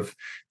number of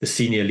the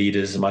senior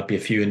leaders. It might be a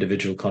few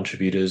individual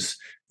contributors,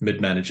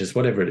 mid-managers,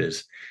 whatever it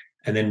is.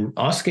 And then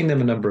asking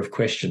them a number of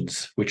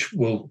questions, which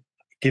will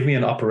give me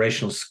an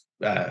operational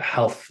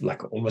health,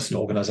 like almost an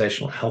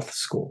organizational health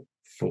score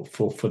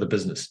for the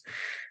business.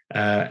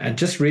 And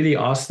just really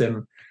ask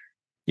them,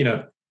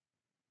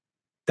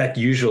 that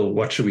usual,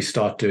 what should we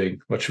start doing?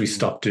 What should we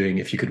stop doing?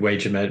 If you could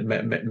wave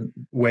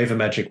a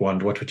magic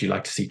wand, what would you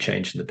like to see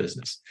change in the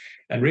business?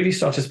 And really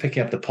start just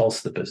picking up the pulse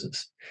of the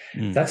business.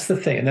 That's the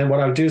thing. And then what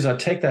I would do is I'd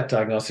take that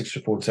diagnostics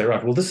report and say,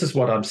 right, well, this is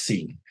what I'm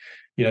seeing.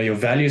 Your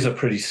values are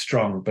pretty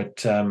strong,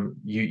 but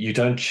you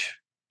don't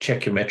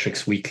check your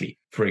metrics weekly,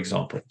 for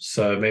example.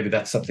 So maybe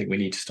that's something we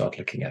need to start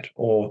looking at.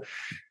 Or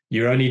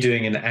you're only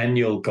doing an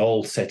annual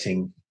goal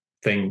setting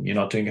thing. You're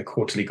not doing a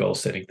quarterly goal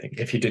setting thing.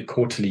 If you did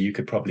quarterly, you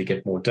could probably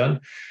get more done.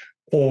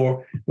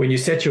 Or when you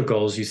set your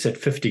goals, you set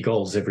 50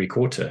 goals every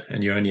quarter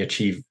and you only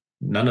achieve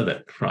none of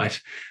them, right?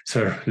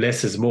 So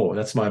less is more.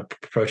 That's my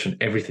approach on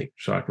everything,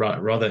 right?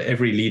 Rather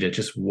every leader,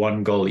 just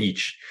one goal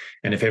each.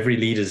 And if every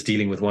leader is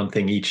dealing with one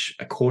thing each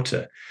a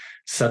quarter,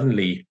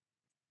 suddenly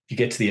you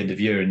get to the end of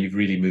year and you've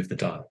really moved the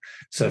dial.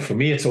 So for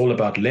me, it's all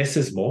about less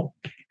is more.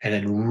 And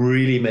then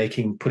really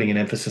putting an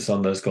emphasis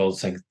on those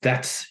goals, saying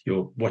that's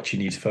what you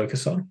need to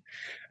focus on.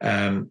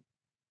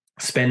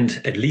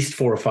 Spend at least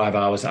 4 or 5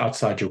 hours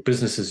outside your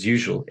business as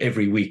usual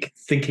every week,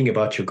 thinking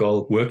about your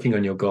goal, working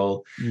on your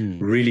goal,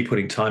 really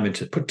put time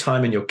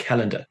in your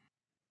calendar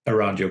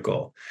around your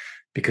goal.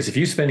 Because if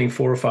you're spending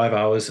 4 or 5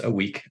 hours a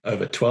week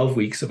over 12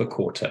 weeks of a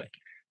quarter,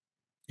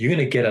 you're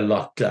going to get a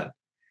lot done.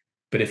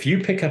 But if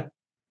you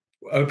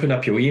open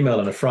up your email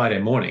on a Friday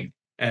morning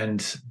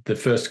and the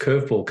first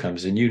curveball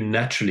comes in, you're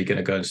naturally going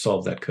to go and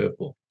solve that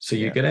curveball. So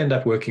you're going to end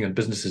up working on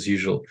business as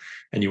usual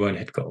and you won't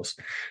hit goals.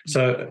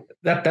 So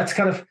that's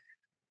kind of,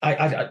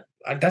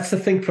 that's the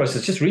think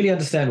process. Just really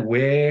understand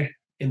where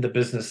in the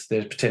business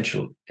there's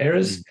potential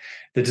errors.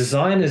 The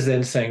design is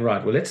then saying,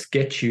 right, well, let's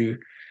get you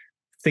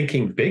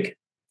thinking big,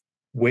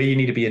 where you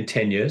need to be in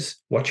 10 years,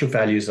 what your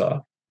values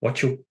are,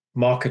 what your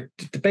market,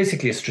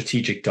 basically a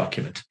strategic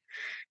document.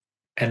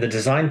 And the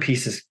design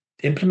piece is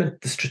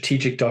implement the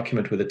strategic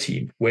document with a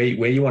team, where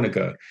you want to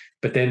go,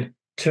 but then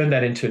turn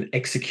that into an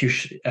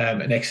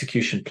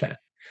execution plan.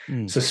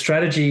 So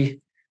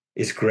strategy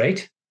is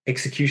great.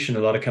 Execution, a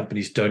lot of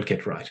companies don't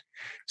get right.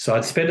 So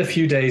I'd spend a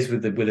few days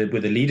with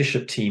the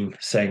leadership team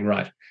saying,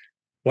 right,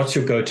 what's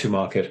your go-to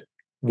market?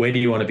 Where do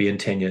you want to be in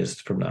 10 years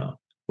from now?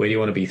 Where do you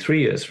want to be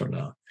 3 years from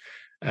now?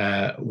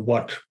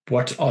 What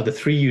are the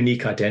 3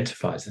 unique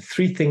identifiers, the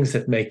 3 things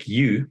that make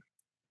you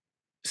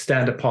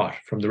stand apart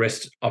from the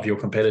rest of your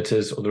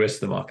competitors or the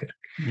rest of the market,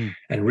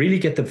 and really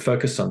get them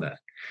focused on that.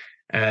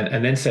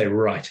 And then say,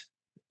 right,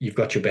 you've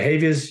got your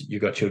behaviors,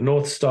 you've got your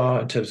North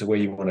Star in terms of where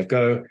you want to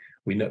go.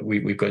 We know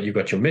you've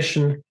got your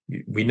mission.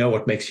 We know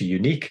what makes you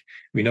unique.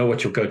 We know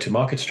what your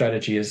go-to-market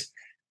strategy is.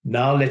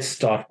 Now let's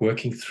start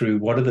working through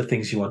what are the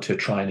things you want to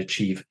try and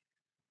achieve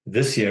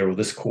this year or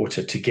this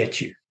quarter to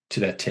get you to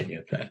that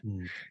 10-year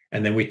plan.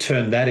 And then we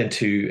turn that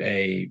into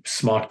a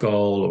SMART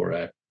goal or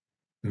a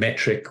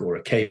metric or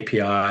a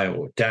KPI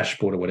or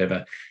dashboard or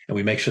whatever, and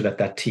we make sure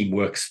that team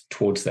works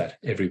towards that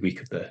every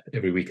week of the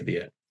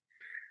year.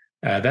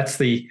 That's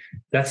the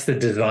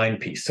design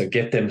piece. So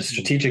get them a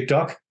strategic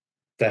doc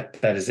that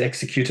is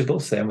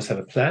executable. So they almost have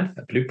a plan,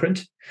 a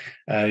blueprint.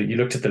 You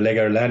looked at the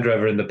Lego Land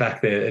Rover in the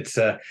back there. It's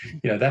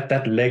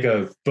that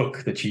Lego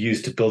book that you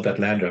use to build that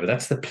Land Rover.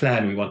 That's the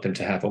plan we want them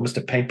to have, almost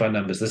a paint by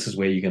numbers. This is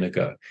where you're going to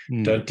go.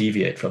 Don't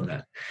deviate from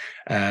that.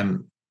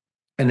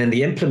 And then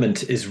the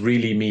implement is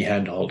really me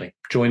hand-holding,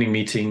 joining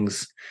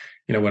meetings.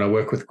 When I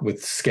work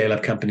with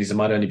scale-up companies, it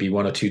might only be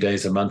 1 or 2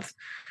 days a month.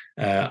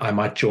 I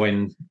might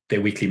join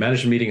their weekly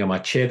management meeting. I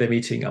might chair their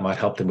meeting. I might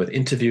help them with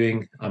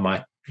interviewing. I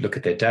might look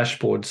at their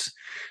dashboards.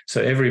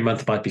 So every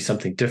month might be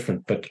something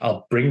different, but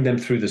I'll bring them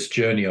through this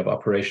journey of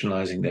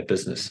operationalizing their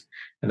business.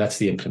 And that's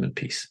the implement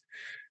piece.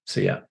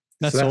 So yeah,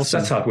 that's awesome.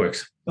 That's how it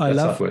works. How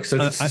it works. So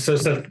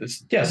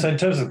in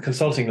terms of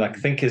consulting,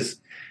 think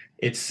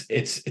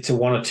it's a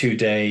 1 or 2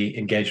 day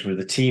engagement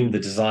with the team. The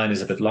design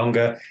is a bit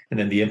longer, and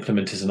then the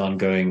implement is an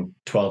ongoing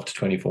 12 to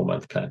 24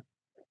 month plan.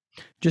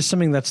 Just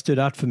something that stood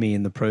out for me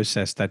in the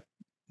process that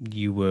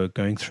you were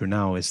going through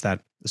now is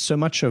that so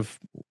much of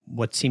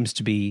what seems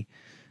to be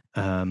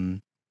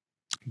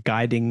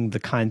guiding the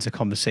kinds of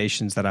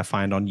conversations that I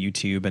find on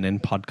YouTube and in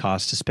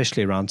podcasts,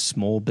 especially around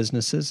small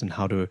businesses and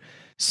how to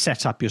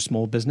set up your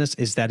small business,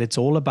 is that it's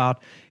all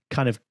about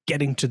kind of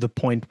getting to the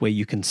point where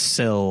you can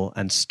sell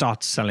and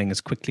start selling as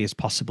quickly as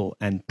possible.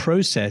 And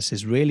process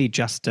is really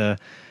just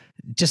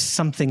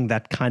something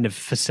that kind of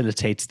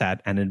facilitates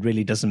that. And it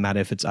really doesn't matter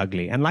if it's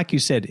ugly. And like you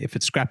said, if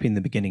it's scrappy in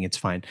the beginning, it's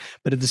fine.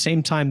 But at the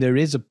same time, there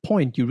is a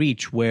point you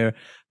reach where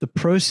the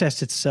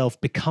process itself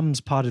becomes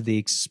part of the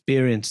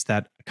experience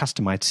that a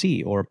customer might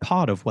see, or a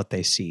part of what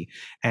they see.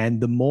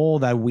 And the more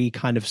that we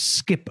kind of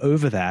skip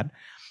over that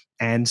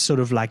and sort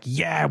of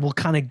we'll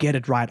kind of get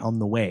it right on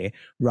the way,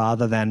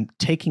 rather than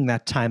taking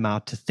that time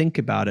out to think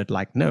about it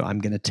no, I'm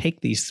going to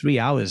take these 3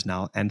 hours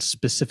now and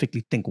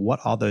specifically think,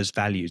 what are those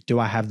values? Do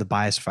I have the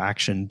bias for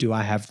action? Do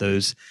I have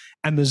those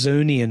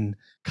Amazonian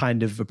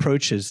kind of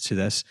approaches to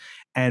this?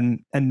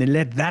 And then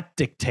let that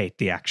dictate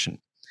the action.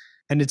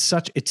 And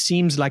it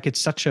seems like it's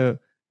such a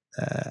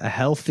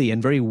healthy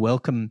and very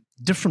welcome,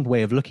 different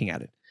way of looking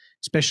at it.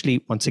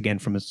 Especially once again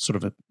from a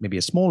sort of maybe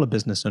a smaller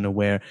business owner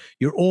where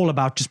you're all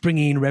about just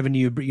bringing in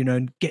revenue,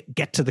 and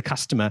get to the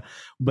customer.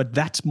 But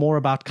that's more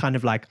about kind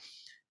of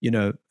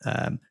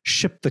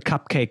ship the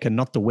cupcake and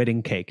not the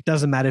wedding cake.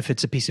 Doesn't matter if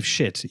it's a piece of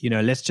shit.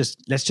 Let's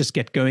just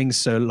get going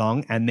so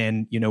long, and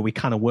then we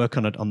kind of work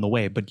on it on the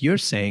way. But you're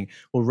saying,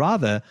 well,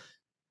 rather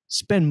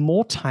spend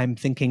more time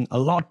thinking a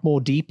lot more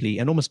deeply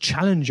and almost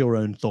challenge your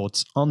own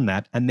thoughts on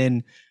that, and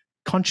then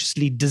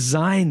consciously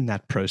design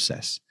that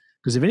process.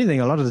 Because if anything,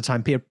 a lot of the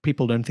time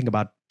people don't think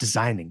about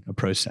designing a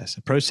process.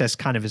 A process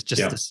kind of is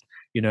just this,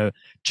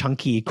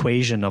 chunky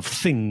equation of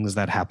things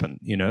that happen,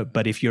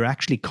 But if you're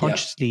actually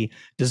consciously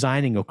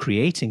designing or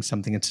creating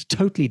something, it's a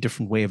totally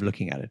different way of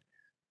looking at it.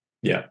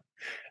 Yeah.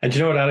 And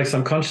you know what, Alex?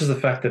 I'm conscious of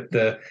the fact that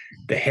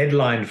the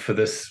headline for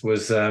this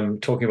was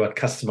talking about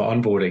customer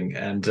onboarding,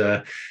 and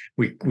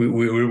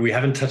we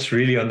haven't touched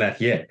really on that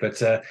yet. But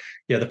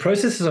the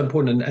process is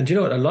important. And you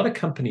know what? A lot of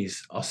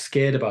companies are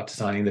scared about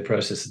designing the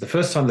processes. The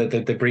first time that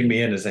they bring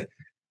me in is that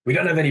we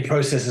don't have any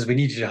processes. We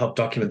need you to help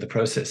document the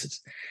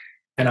processes.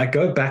 And I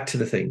go back to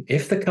the thing: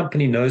 if the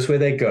company knows where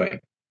they're going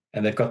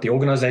and they've got the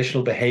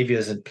organizational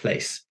behaviors in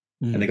place,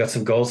 and they got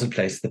some goals in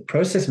place, the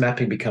process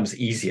mapping becomes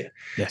easier.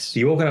 Yes.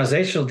 The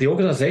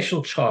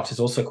organizational chart is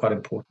also quite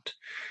important.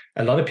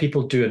 A lot of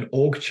people do an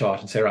org chart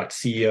and say, right,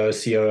 CEO,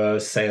 COO,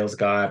 sales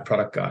guy,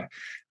 product guy,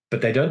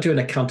 but they don't do an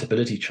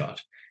accountability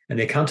chart. And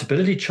the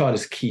accountability chart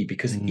is key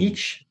because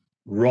each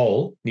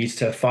role needs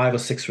to have 5 or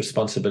 6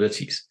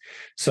 responsibilities.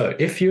 So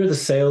if you're the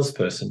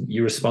salesperson,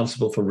 you're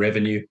responsible for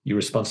revenue, you're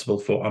responsible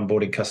for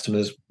onboarding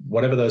customers,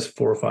 whatever those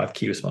 4 or 5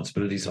 key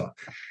responsibilities are.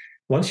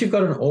 Once you've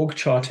got an org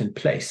chart in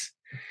place,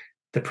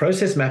 the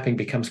process mapping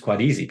becomes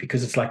quite easy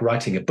because it's like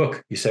writing a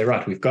book. You say,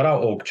 right, we've got our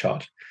org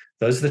chart.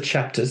 Those are the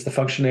chapters, the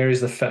function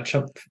areas,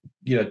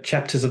 the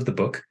chapters of the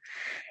book.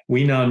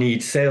 We now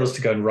need sales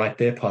to go and write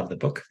their part of the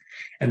book.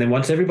 And then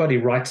once everybody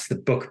writes the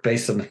book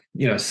based on,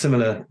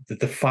 similar,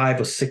 the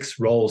 5 or 6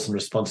 roles and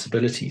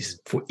responsibilities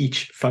for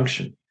each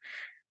function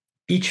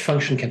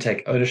can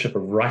take ownership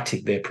of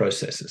writing their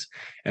processes.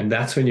 And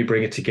that's when you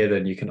bring it together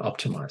and you can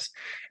optimize.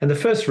 And the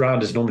first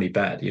round is normally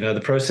bad. The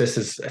process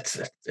is,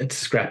 it's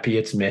scrappy,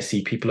 it's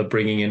messy. People are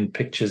bringing in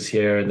pictures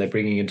here and they're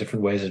bringing in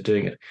different ways of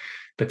doing it.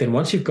 But then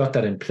once you've got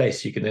that in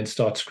place, you can then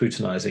start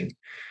scrutinizing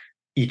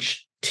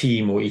each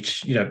team or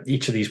each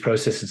of these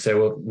processes and say,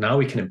 well, now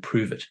we can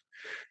improve it.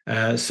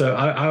 So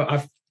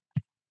I've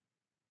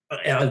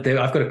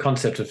got a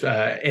concept of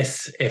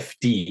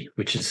SFD,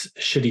 which is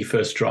shitty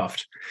first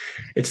draft.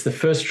 It's the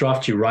first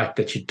draft you write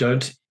that you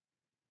don't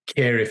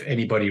care if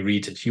anybody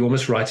reads it. You're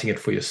almost writing it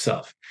for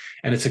yourself.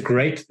 And it's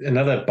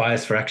another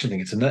bias for action thing.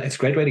 It's a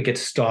great way to get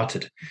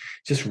started.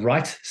 Just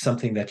write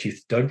something that you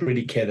don't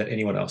really care that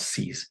anyone else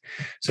sees.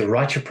 So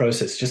write your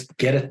process, just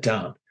get it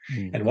down.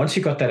 And once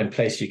you've got that in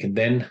place, you can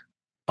then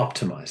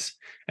optimize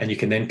and you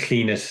can then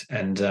clean it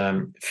and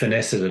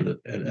finesse it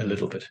a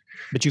little bit.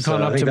 But you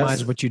can't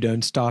optimize what you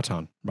don't start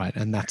on, right?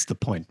 And that's the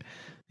point.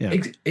 Yeah,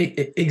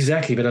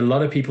 exactly. But a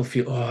lot of people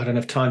feel, I don't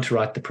have time to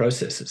write the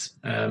processes.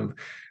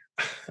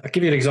 I'll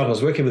give you an example. I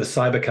was working with a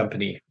cyber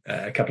company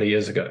a couple of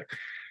years ago,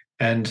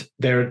 and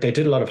they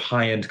did a lot of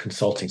high-end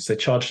consulting. So they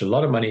charged a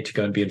lot of money to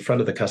go and be in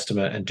front of the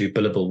customer and do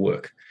billable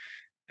work.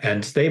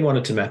 And they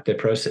wanted to map their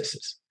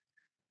processes.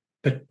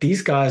 But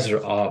these guys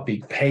are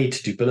being paid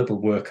to do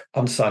billable work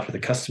on site with the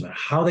customer.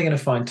 How are they going to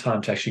find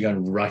time to actually go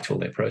and write all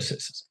their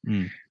processes?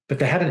 But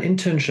they had an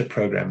internship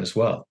program as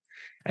well.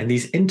 And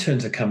these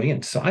interns are coming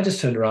in. So I just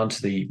turned around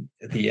to the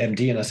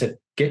MD and I said,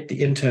 get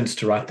the interns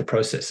to write the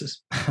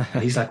processes.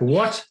 And he's like,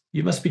 what?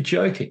 You must be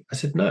joking. I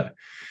said, no.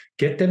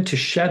 Get them to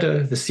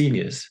shadow the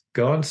seniors,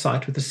 go on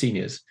site with the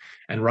seniors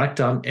and write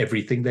down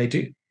everything they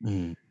do.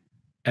 And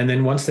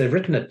then once they've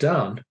written it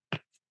down,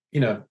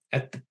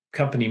 at the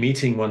company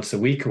meeting once a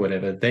week or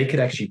whatever, they could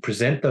actually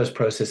present those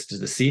processes to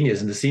the seniors,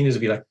 and the seniors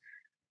would be like,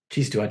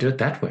 geez, do I do it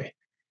that way?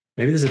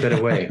 Maybe there's a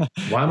better way.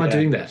 Why am I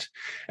doing that?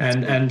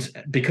 And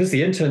because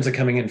the interns are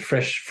coming in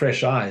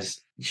fresh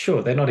eyes,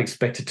 sure, they're not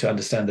expected to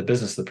understand the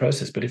business of the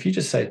process. But if you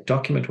just say,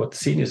 document what the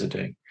seniors are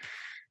doing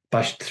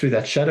through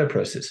that shadow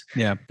process,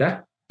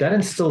 that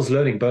instills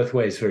learning both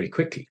ways very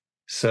quickly.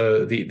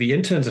 So the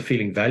interns are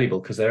feeling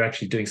valuable because they're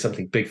actually doing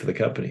something big for the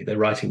company. They're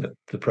writing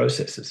the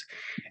processes,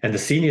 and the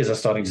seniors are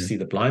starting to see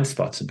the blind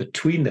spots, and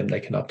between them they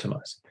can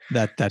optimize.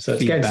 So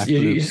feedback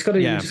loop. You just got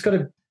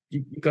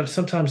to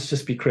sometimes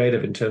just be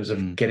creative in terms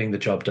of getting the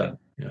job done.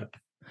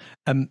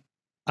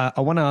 I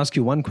want to ask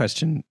you one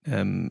question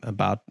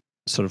about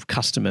sort of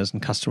customers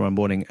and customer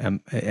onboarding.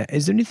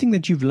 Is there anything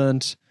that you've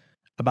learned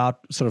about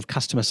sort of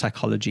customer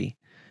psychology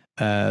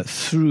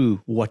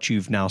through what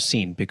you've now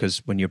seen? Because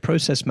when you're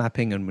process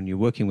mapping and when you're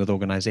working with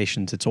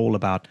organizations, it's all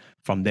about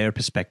from their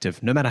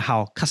perspective. No matter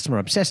how customer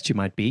obsessed you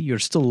might be, you're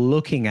still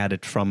looking at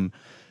it from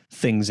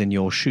things in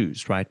your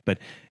shoes, right? But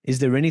is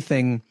there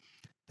anything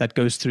that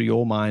goes through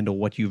your mind or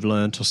what you've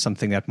learned or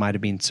something that might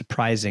have been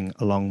surprising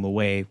along the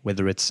way,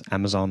 whether it's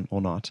Amazon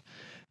or not,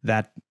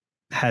 that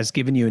has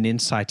given you an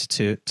insight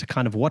to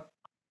kind of what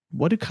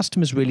do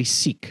customers really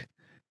seek?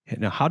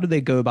 How do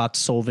they go about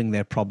solving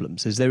their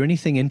problems? Is there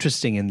anything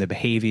interesting in the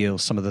behavior or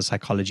some of the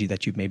psychology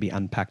that you've maybe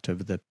unpacked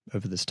over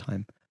this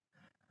time?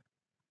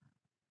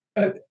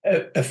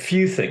 A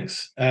few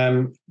things.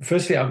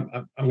 Firstly,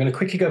 I'm going to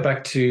quickly go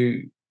back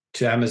to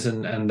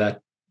Amazon and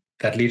that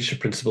leadership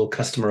principle,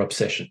 customer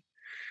obsession.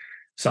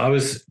 So I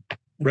was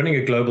running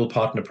a global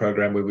partner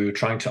program where we were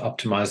trying to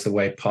optimize the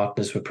way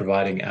partners were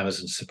providing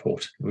Amazon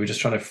support. We were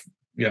just trying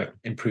to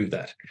improve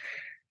that.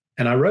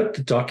 And I wrote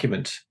the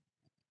document.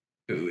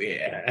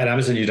 At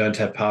Amazon, you don't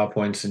have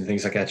PowerPoints and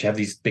things like that. You have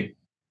these big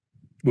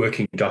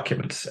working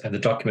documents, and the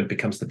document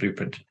becomes the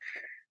blueprint.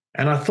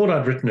 And I thought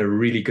I'd written a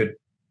really good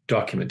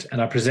document,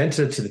 and I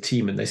presented it to the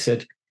team, and they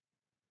said,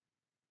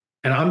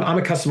 and I'm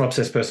a customer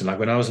obsessed person. Like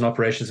when I was an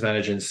operations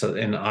manager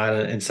in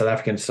Ireland, in South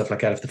Africa and stuff like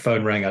that, if the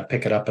phone rang, I'd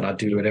pick it up and I'd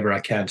do whatever I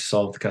can to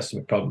solve the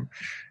customer problem.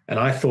 And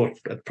I thought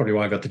that's probably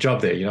why I got the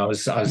job there. I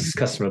was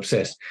customer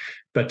obsessed.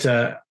 But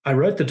I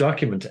wrote the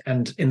document,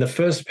 and in the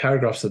first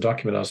paragraphs of the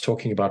document, I was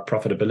talking about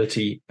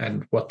profitability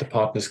and what the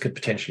partners could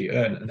potentially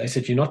earn. And they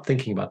said, you're not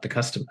thinking about the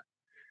customer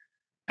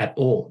at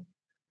all.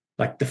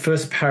 Like the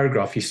first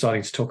paragraph, you're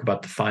starting to talk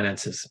about the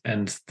finances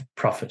and the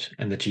profit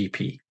and the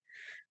GP.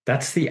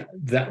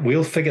 that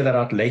we'll figure that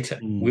out later.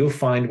 We'll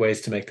find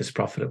ways to make this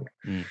profitable.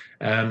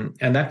 And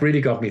that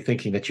really got me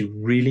thinking that you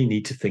really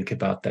need to think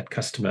about that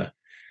customer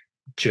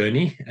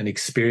journey and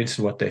experience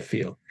and what they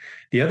feel.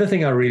 The other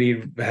thing I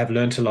really have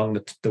learned along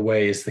the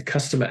way is the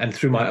customer, and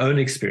through my own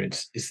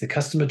experience, is the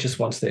customer just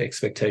wants their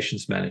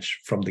expectations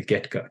managed from the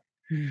get-go.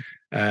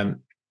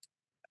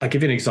 I'll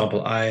give you an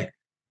example. I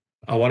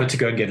wanted to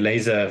go and get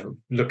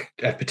look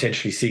at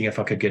potentially seeing if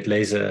I could get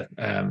laser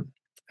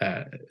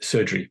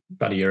surgery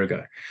about a year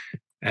ago.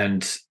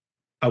 And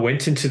I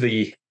went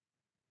into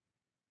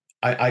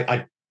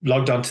I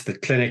logged onto the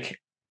clinic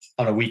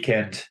on a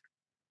weekend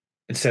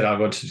and said I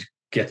wanted to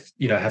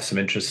have some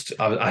interest.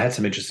 I had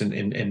some interest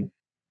in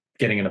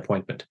getting an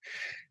appointment.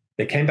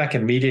 They came back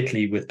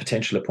immediately with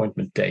potential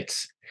appointment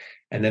dates.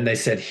 And then they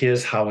said,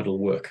 here's how it'll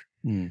work.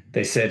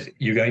 They said,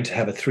 you're going to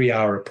have a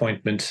 3-hour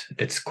appointment.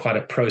 It's quite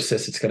a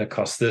process. It's going to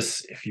cost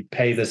this. If you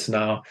pay this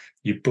now,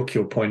 you book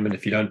your appointment.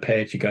 If you don't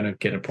pay it, you're going to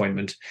get an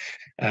appointment.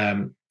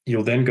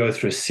 You'll then go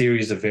through a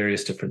series of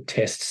various different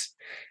tests.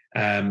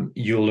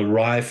 You'll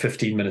arrive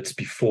 15 minutes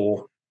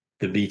before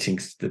the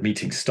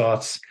meeting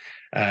starts,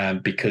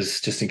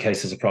 because just in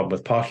case there's a problem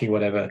with parking,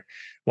 whatever.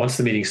 Once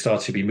the meeting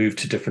starts, you'll be moved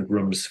to different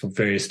rooms for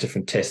various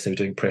different tests. They're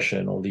doing pressure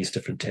and all these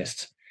different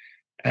tests.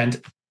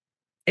 And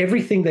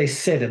everything they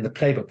said in the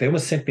playbook, they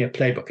almost sent me a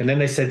playbook. And then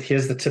they said,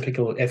 here's the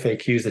typical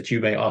FAQs that you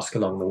may ask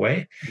along the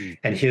way.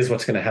 And here's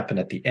what's going to happen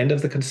at the end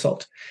of the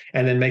consult.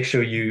 And then make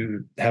sure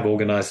you have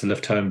organized the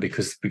lift home,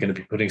 because we're going to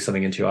be putting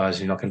something into your eyes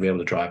and you're not going to be able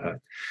to drive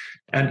home.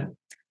 And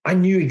I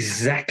knew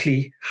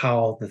exactly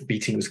how the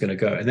meeting was going to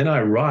go. And then I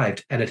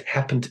arrived and it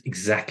happened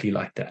exactly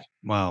like that.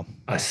 Wow.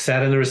 I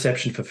sat in the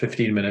reception for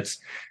 15 minutes.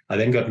 I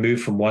then got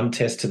moved from one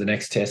test to the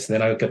next test. And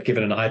then I got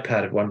given an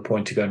iPad at one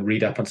point to go and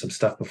read up on some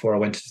stuff before I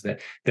went to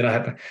that.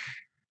 Then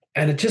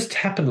and it just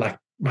happened like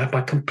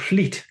my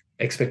complete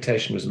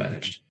expectation was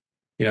managed.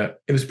 It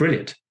was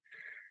brilliant.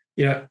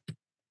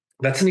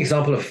 That's an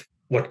example of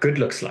what good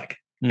looks like.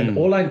 And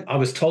all I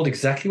was told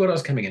exactly what I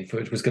was coming in for.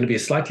 It was going to be a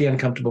slightly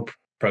uncomfortable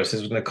process.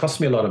 It was going to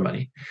cost me a lot of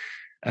money.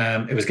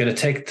 It was going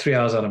to take 3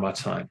 hours out of my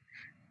time,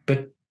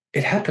 but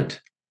it happened.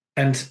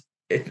 And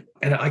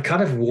I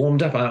kind of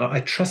warmed up. I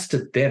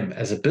trusted them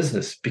as a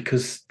business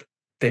because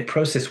their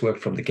process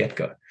worked from the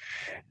get-go.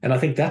 And I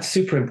think that's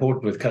super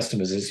important with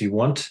customers, is you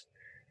want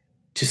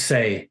to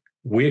say,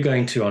 we're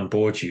going to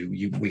onboard you.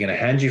 We're going to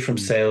hand you from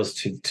sales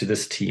to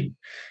this team.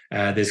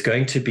 There's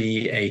going to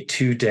be a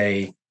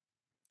 2-day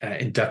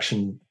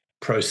induction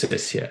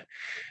process here.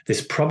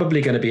 There's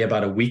probably going to be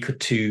about a week or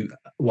two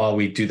while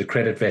we do the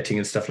credit vetting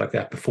and stuff like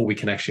that before we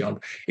can actually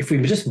if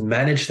we just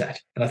manage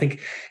that. And I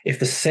think if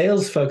the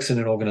sales folks in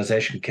an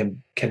organization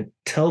can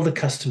tell the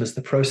customers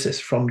the process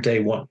from day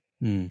one,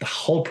 the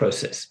whole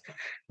process,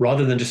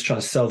 rather than just trying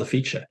to sell the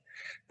feature,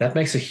 that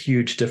makes a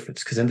huge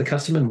difference, because then the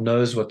customer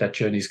knows what that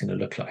journey is going to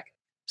look like.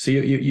 So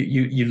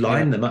you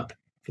line them up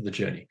for the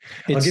journey.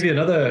 I'll give you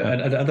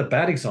another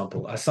bad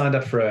example. I signed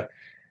up for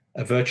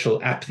a virtual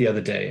app the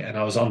other day, and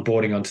I was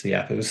onboarding onto the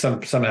app. It was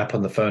some app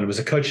on the phone. It was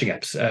a coaching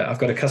app. I've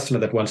got a customer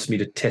that wants me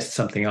to test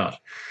something out,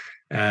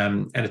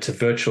 and it's a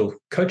virtual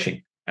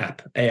coaching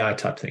app, AI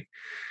type thing.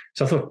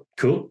 So I thought,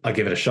 cool, I'll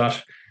give it a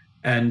shot.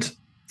 And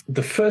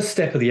the first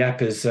step of the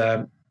app is,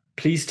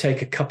 please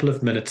take a couple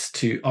of minutes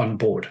to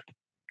onboard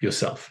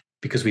yourself,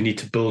 because we need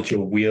to build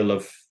your wheel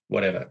of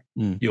whatever,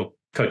 your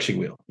coaching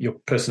wheel, your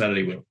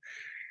personality wheel.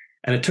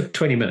 And it took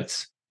 20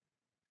 minutes.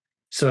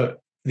 So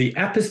the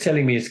app is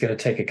telling me it's going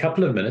to take a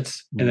couple of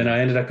minutes. And then I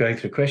ended up going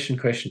through question,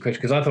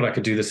 because I thought I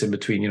could do this in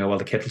between, while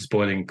the kettle's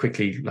boiling,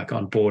 quickly, like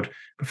on board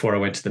before I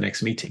went to the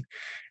next meeting.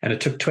 And it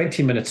took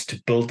 20 minutes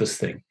to build this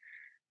thing.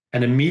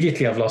 And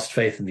immediately I've lost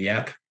faith in the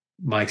app.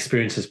 My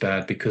experience is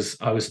bad, because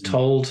I was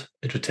told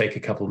it would take a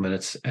couple of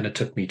minutes and it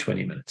took me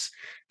 20 minutes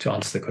to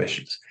answer the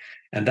questions.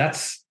 And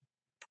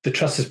the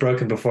trust is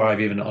broken before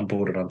I've even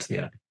onboarded onto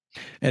the app.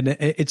 And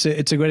it's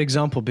a great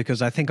example,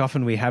 because I think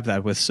often we have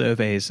that with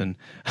surveys, and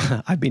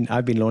I've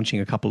been launching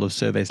a couple of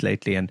surveys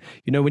lately. And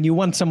when you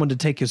want someone to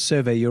take your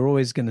survey, you're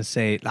always going to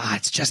say,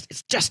 it's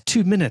just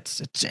 2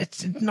 minutes.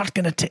 It's not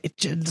going to take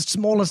the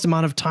smallest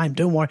amount of time.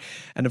 Don't worry.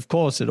 And of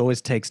course, it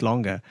always takes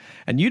longer.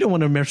 And you don't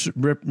want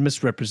to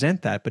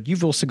misrepresent that, but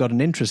you've also got an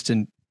interest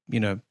in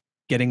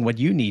getting what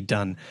you need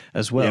done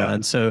as well. Yeah.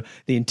 And so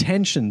the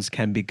intentions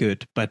can be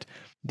good, but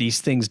these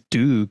things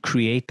do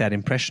create that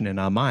impression in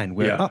our mind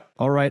where,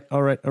 all right,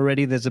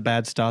 already there's a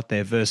bad start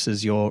there,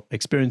 versus your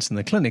experience in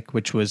the clinic,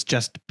 which was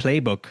just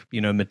playbook,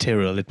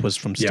 material. It was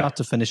from start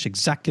to finish,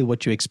 exactly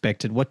what you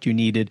expected, what you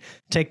needed.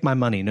 Take my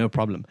money, no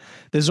problem.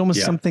 There's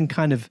almost something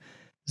kind of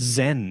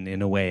zen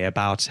in a way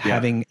about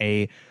having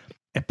a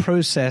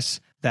process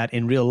that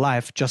in real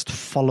life just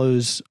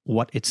follows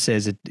what it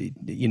says it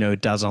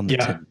does on the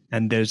tin.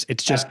 And it's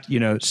just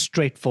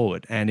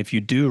straightforward. And if you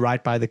do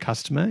right by the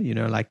customer,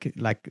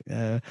 like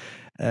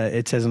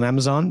it says on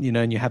Amazon,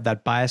 and you have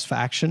that bias for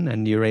action,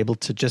 and you're able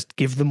to just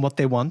give them what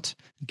they want,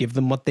 give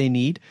them what they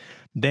need,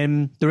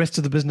 then the rest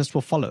of the business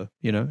will follow.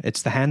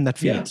 It's the hand that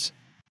feeds.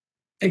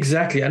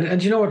 Exactly.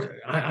 And you know what?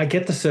 I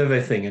get the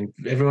survey thing, and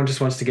everyone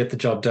just wants to get the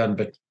job done,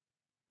 but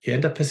you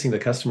end up pissing the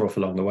customer off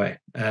along the way.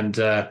 And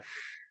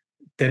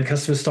then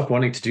customers stop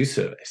wanting to do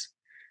surveys.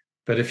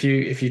 But if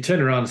you turn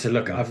around and say,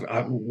 look,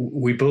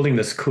 we're building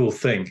this cool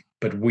thing,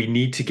 but we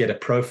need to get a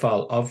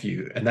profile of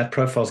you. And that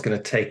profile is going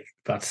to take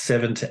about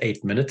 7 to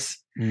 8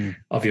 minutes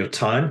of your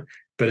time,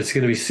 but it's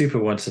going to be super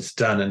once it's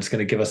done, and it's going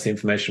to give us the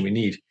information we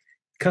need.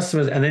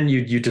 Customers, and then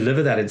you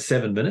deliver that in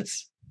 7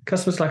 minutes.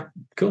 Customers like,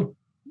 cool.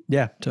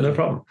 Yeah, totally. No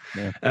problem.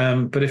 Yeah.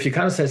 But if you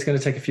kind of say it's going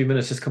to take a few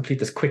minutes, just complete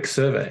this quick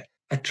survey,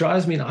 it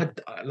drives me. I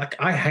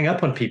hang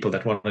up on people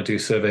that want to do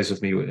surveys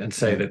with me and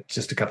say that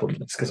just a couple of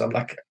minutes, because I'm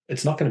like,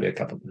 it's not going to be a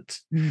couple of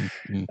minutes.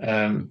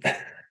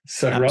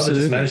 So Absolutely. rather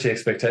just manage the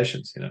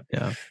expectations, you know.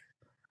 Yeah.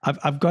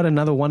 I've got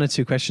another 1 or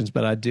 2 questions,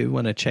 but I do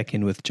want to check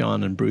in with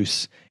John and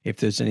Bruce if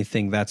there's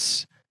anything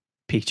that's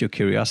piqued your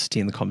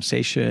curiosity in the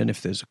conversation,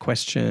 if there's a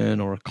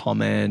question or a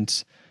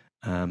comment.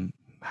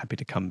 Happy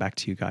to come back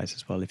to you guys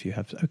as well if you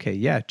have. Okay,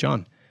 yeah,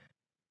 John.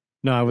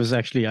 No, I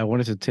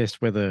wanted to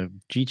test whether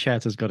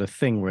GChat has got a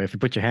thing where if you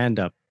put your hand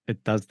up,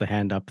 it does the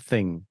hand up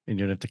thing and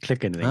you don't have to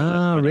click anything.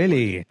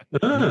 Really?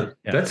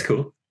 That's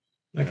cool.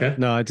 Okay.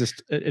 No, I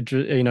just,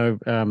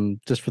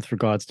 just with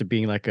regards to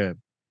being like a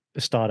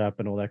startup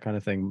and all that kind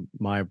of thing,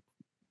 my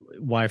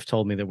wife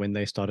told me that when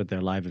they started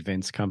their live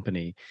events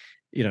company,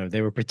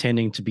 they were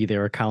pretending to be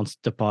their accounts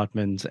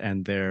department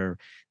and their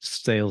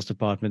sales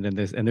department, and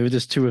there were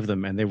just 2 of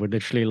them, and they would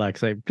literally like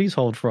say, "Please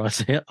hold for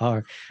us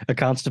our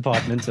accounts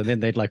departments," and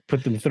then they'd like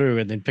put them through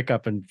and then pick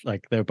up, and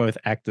like they're both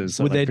actors.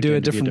 So would they do a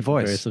different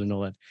voice and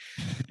all that?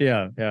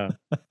 Yeah.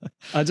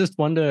 I just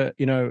wonder,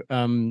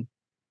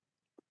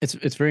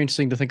 it's very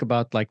interesting to think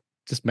about like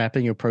just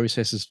mapping your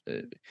processes,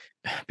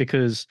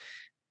 because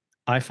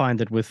I find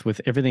that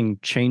with everything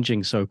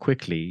changing so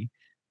quickly,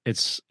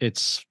 it's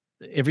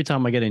every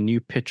time I get a new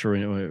pitch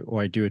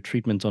or I do a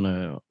treatment on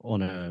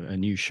a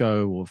new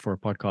show or for a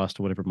podcast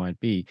or whatever it might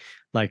be,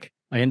 like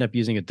I end up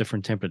using a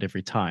different template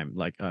every time.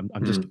 Like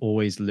I'm just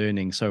always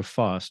learning so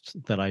fast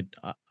that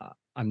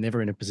I'm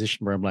never in a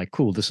position where I'm like,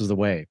 cool, this is the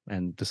way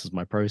and this is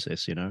my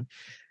process, and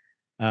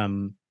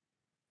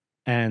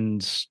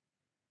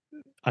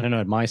I don't know,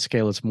 at my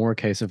scale, it's more a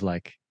case of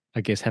like, I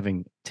guess,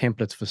 having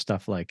templates for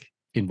stuff like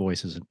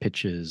invoices and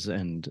pitches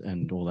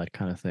and all that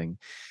kind of thing.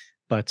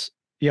 But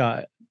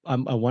yeah, I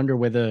wonder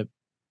whether,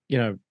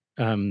 like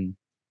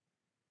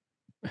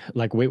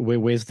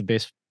where's the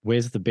best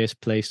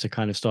place to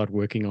kind of start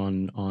working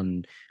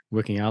on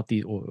working out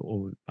these,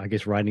 or I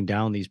guess writing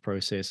down these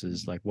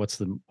processes. Like what's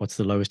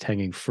the lowest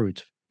hanging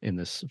fruit in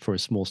this for a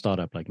small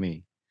startup like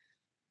me?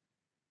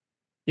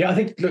 Yeah, I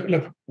think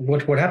look.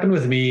 What happened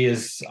with me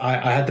is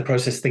I had the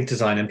process think,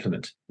 design,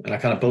 implement, and I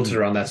kind of built it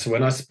around that. So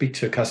when I speak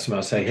to a customer,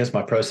 I say, "Here's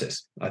my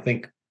process." I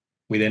think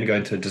we then go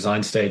into a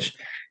design stage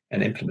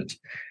and implement.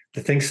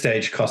 The think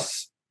stage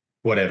costs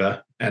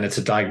whatever, and it's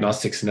a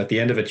diagnostics, and at the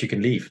end of it, you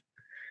can leave.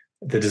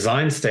 The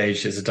design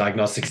stage is a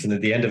diagnostics, and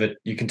at the end of it,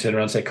 you can turn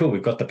around and say, "Cool,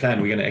 we've got the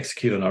plan. We're going to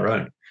execute on our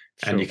own,"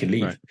 and you can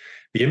leave. Right.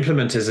 The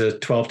implement is a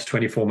 12 to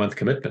 24 month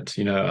commitment.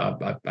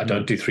 I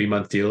don't do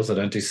 3-month deals. I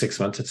don't do 6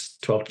 months. It's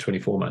 12 to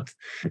 24 months,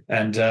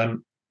 and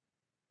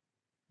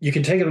you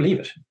can take it or leave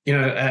it.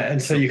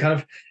 And so you kind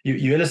of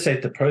you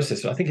illustrate the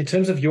process. I think in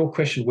terms of your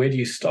question, where do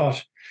you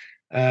start?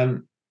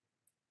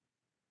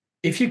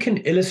 If you can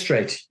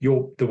illustrate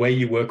the way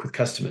you work with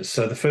customers.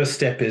 So the first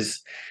step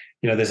is,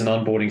 there's an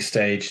onboarding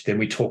stage. Then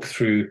we talk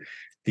through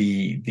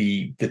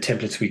the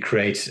templates we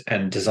create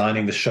and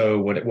designing the show,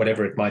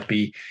 whatever it might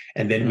be,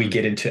 and then we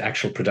get into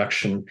actual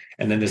production.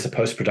 And then there's a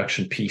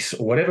post-production piece,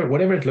 or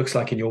whatever it looks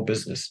like in your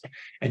business.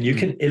 And you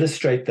can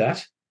illustrate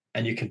that,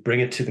 and you can bring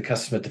it to the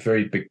customer at the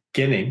very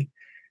beginning.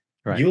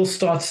 Right. You'll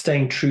start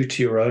staying true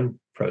to your own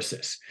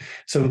process.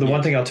 So the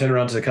one thing I'll turn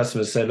around to the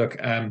customer and say, look,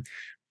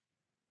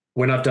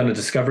 when I've done a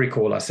discovery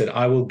call, I said,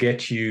 I will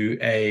get you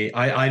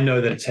I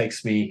know that it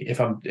takes me, if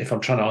I'm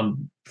trying to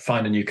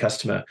find a new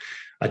customer,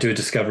 I do a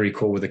discovery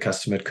call with a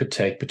customer. It could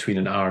take between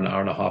an hour and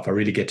a half. I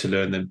really get to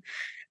learn them.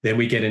 Then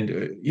we get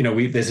into,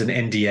 there's an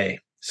NDA.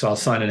 So I'll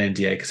sign an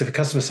NDA, because if a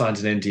customer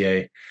signs an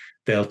NDA,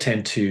 they'll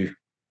tend to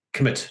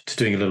commit to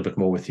doing a little bit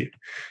more with you.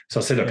 So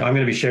I said, look, I'm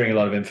going to be sharing a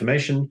lot of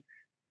information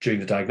during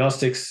the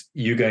diagnostics.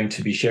 You're going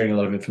to be sharing a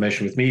lot of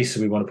information with me.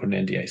 So we want to put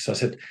an NDA. So I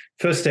said,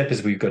 first step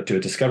is we've got to do a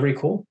discovery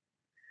call.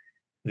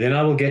 Then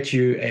I will get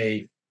you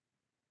an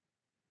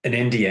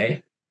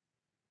NDA.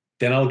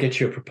 Then I'll get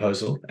you a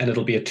proposal, and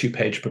it'll be a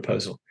 2-page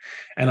proposal.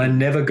 And I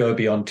never go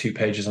beyond 2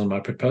 pages on my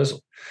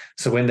proposal.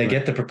 So when they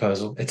get the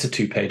proposal, it's a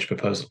 2-page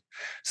proposal.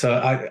 So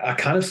I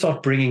kind of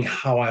start bringing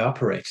how I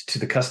operate to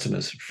the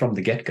customers from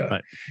the get-go.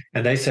 Right.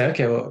 And they say,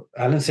 okay, well,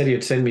 Allan said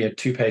he'd send me a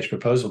 2-page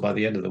proposal by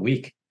the end of the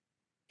week.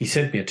 He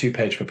sent me a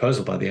 2-page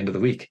proposal by the end of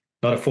the week,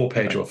 not a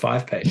 4-page or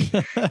 5-page.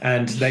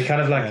 And they kind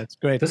of like, that's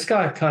great. This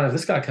guy kind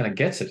of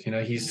gets it.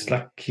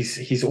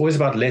 He's always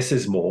about less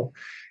is more.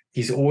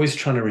 He's always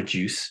trying to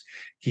reduce.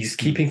 He's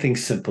keeping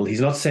things simple. He's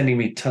not sending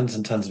me tons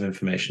and tons of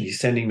information. He's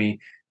sending me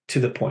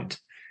to the point.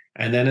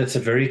 And then it's a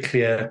very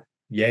clear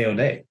yay or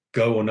nay.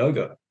 go or no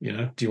go. You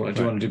know, do you want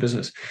to do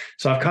business?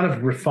 So I've kind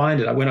of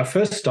refined it. When I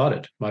first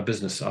started my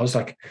business, I was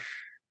like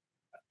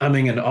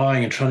umming and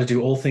ahhing and trying to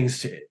do all things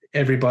to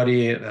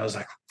everybody. And I was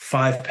like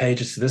 5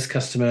 pages to this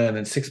customer and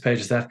then 6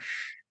 pages that.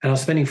 And I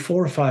was spending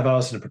 4 or 5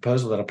 hours in a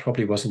proposal that I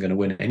probably wasn't going to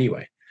win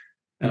anyway.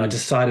 And I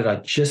decided I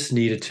just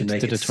needed to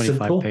make it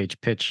simple.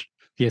 25-page pitch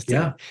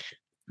yesterday.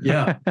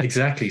 Yeah,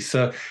 exactly.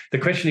 So the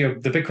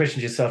big question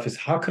to yourself is,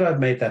 how could I have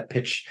made that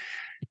pitch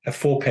a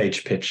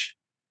 4-page pitch?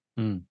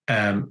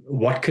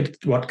 What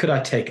could I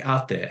take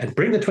out there and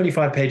bring the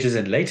 25 pages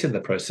in later in the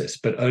process,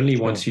 but only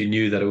once you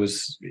knew that it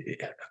was,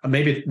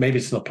 maybe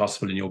it's not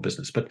possible in your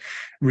business, but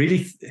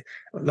really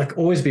like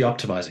always be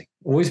optimizing,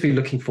 always be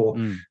looking for,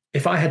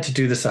 if I had to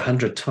do this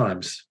 100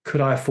 times,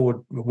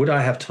 would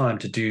I have time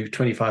to do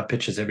 25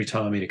 pitches every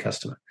time I meet a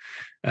customer?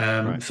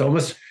 So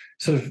almost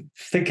sort of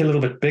think a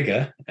little bit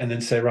bigger and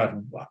then say, right,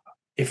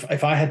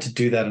 if I had to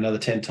do that another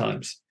 10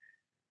 times,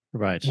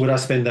 right, would I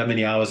spend that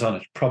many hours on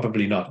it?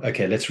 Probably not.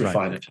 Okay, let's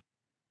refine it.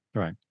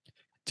 Right.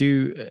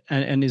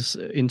 And is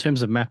in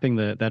terms of mapping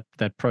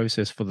that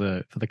process for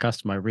the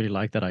customer, I really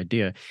like that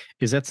idea.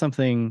 Is that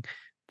something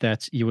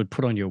that you would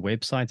put on your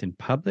website in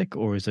public,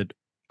 or is it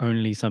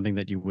only something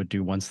that you would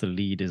do once the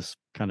lead is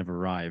kind of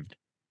arrived?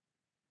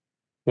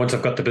 Once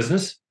I've got the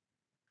business?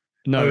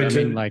 No, I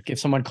mean, like if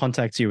someone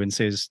contacts you and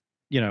says,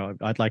 you know,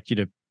 I'd like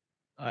to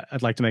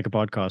make a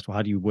podcast. Well,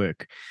 how do you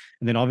work?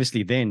 And then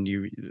obviously then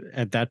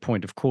at that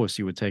point, of course,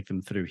 you would take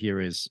them through, here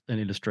is an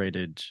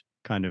illustrated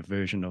kind of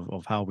version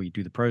of how we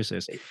do the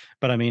process.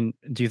 But I mean,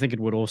 do you think it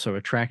would also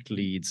attract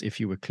leads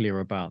if you were clear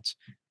about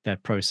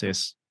that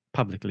process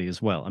publicly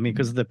as well? I mean,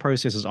 because the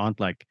processes aren't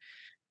like,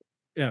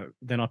 you know,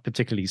 they're not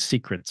particularly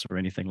secrets or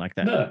anything like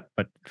that, no.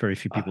 But very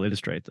few people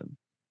illustrate them.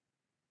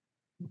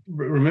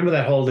 Remember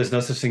that whole, there's no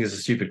such thing as a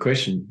stupid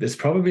question. There's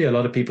probably a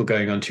lot of people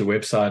going onto your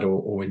website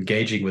or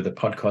engaging with a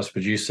podcast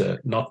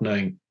producer, not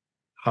knowing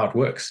how it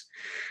works.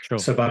 Sure,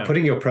 so by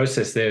putting your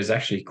process there is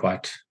actually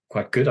quite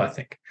good, I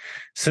think.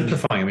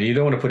 Simplifying. I mean, you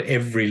don't want to put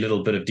every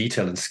little bit of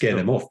detail and scare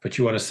them off, but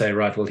you want to say,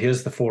 right, well,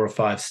 here's the 4 or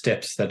 5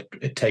 steps that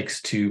it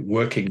takes to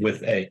working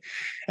with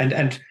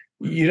and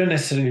you don't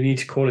necessarily need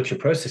to call it your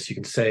process. You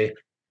can say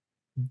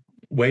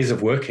ways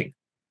of working.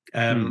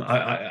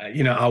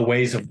 Our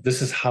ways of,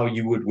 this is how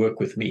you would work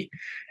with me.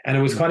 And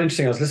it was quite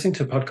interesting. I was listening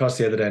to a podcast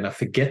the other day and I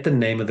forget the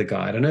name of the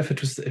guy. I don't know if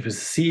it was the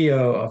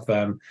CEO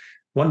of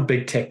one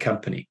big tech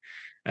company,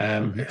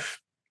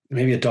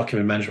 maybe a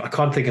document management. I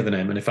can't think of the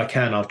name. And if I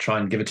can, I'll try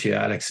and give it to you,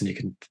 Alex, and you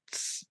can,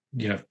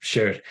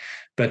 share it.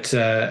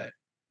 But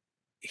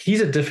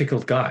he's a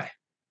difficult guy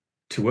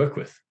to work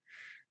with.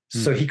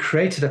 So he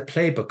created a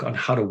playbook on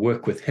how to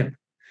work with him.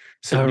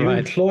 So new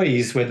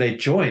employees, when they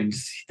joined,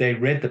 they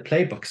read the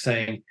playbook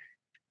saying,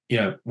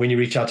 when you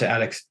reach out to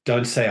Alex,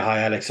 don't say hi,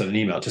 Alex, on an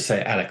email, just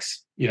say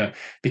Alex,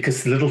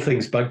 because the little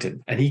things bugged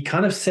him. And he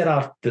kind of set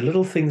out the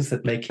little things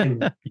that make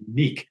him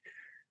unique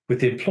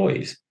with the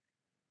employees.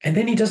 And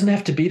then he doesn't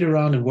have to beat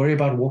around and worry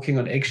about walking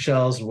on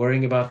eggshells and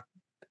worrying about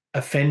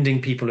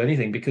offending people or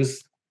anything,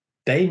 because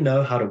they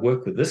know how to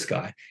work with this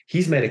guy.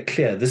 He's made it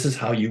clear, this is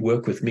how you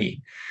work with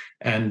me.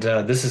 And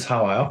this is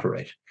how I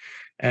operate.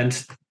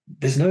 And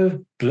there's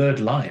no blurred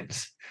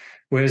lines.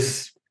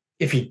 Whereas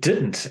if he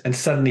didn't, and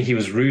suddenly he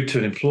was rude to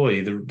an employee,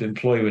 the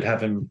employee would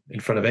have him in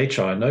front of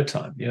HR in no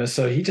time.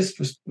 So he just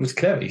was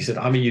clever. He said,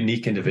 I'm a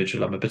unique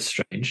individual. I'm a bit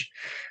strange.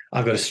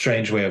 I've got a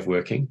strange way of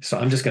working. So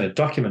I'm just going to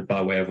document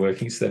my way of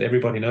working so that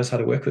everybody knows how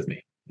to work with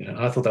me.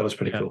 I thought that was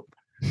pretty cool.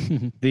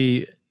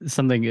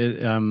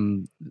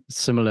 Something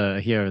similar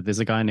here. There's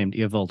a guy named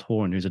Ewald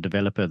Horn who's a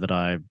developer that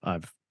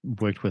I've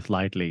worked with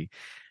lightly.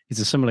 He's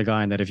a similar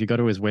guy in that if you go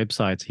to his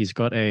website, he's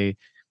got a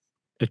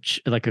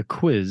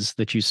quiz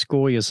that you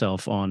score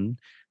yourself on,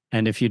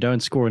 and if you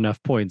don't score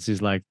enough points,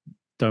 he's like,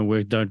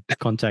 don't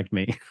contact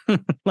me.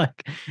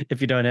 Like,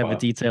 if you don't have a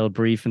detailed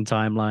brief and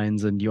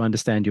timelines and you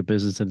understand your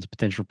business and its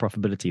potential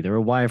profitability, there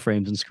are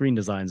wireframes and screen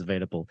designs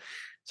available.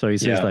 So he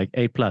says like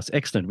A+,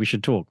 excellent, we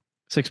should talk.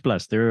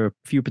 6+, there are a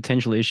few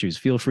potential issues.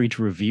 Feel free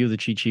to review the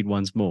cheat sheet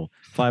once more.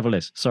 5 or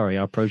less, sorry,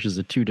 our approaches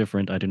are too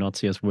different. I do not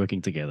see us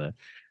working together.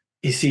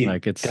 You see,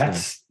 like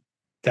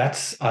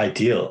that's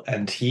ideal,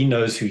 and he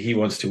knows who he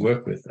wants to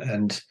work with,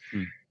 and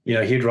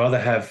he'd rather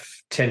have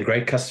 10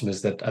 great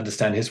customers that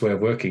understand his way of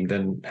working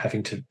than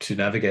having to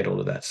navigate all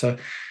of that. So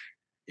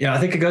I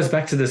think it goes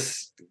back to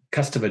this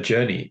customer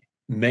journey.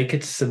 Make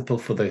it simple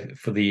for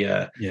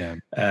the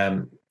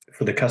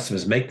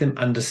customers. Make them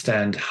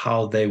understand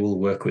how they will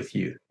work with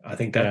you. I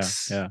think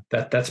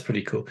that's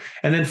pretty cool.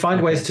 And then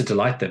find ways to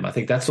delight them. I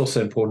think that's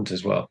also important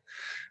as well.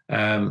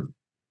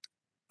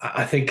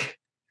 I think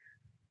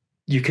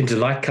you can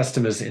delight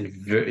customers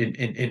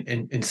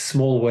in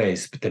small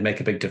ways, but they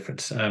make a big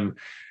difference.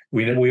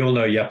 We all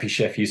know Yuppie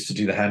Chef used to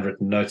do the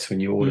handwritten notes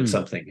when you ordered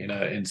something.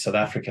 In South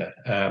Africa,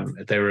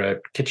 they were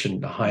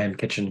a high-end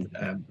kitchen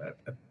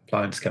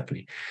appliance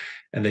company,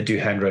 and they do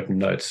handwritten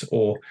notes.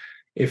 Or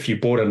if you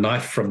bought a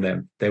knife from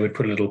them, they would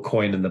put a little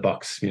coin in the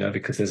box.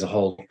 Because there's a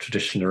whole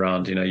tradition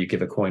around. You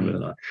give a coin with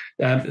a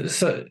knife.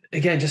 So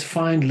again, just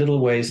find little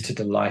ways to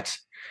delight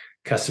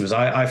customers.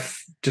 I've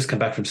just come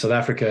back from South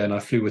Africa and I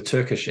flew with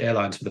Turkish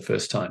Airlines for the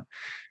first time.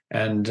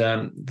 And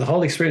the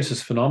whole experience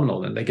was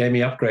phenomenal. And they gave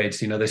me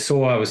upgrades. You know, they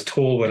saw I was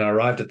tall when I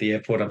arrived at the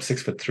airport. I'm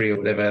 6'3" or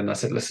whatever. And I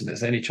said, listen,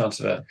 is there any chance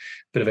of a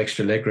bit of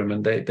extra legroom?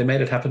 And they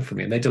made it happen for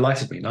me. And they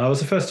delighted me. Now, it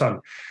was the first time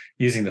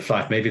using the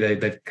flight. Maybe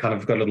they've kind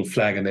of got a little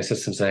flag in their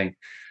system saying,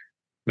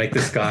 get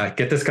this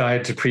guy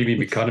into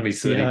premium economy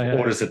so that he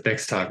orders it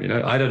next time. You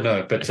know, I don't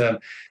know. But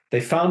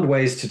they found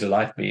ways to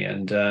delight me.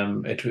 And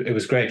it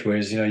was great.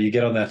 Whereas, you know, you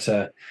get on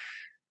that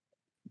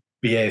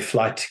BA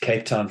flight to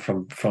Cape Town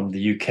from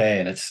the UK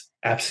and it's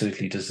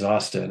absolutely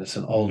disaster, and it's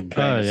an old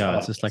plane.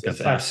 It's just like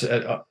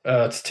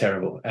it's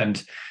terrible,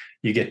 and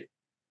you get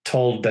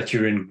told that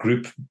you're in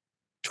group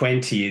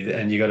 20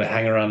 and you got to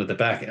hang around at the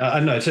back. I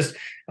don't know, it's just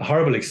a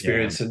horrible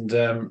experience. And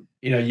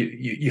you know,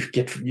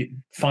 you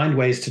find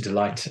ways to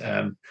delight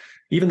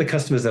even the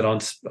customers that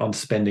aren't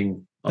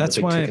spending on that's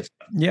the big why tickets.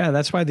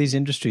 That's why these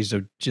industries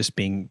are just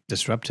being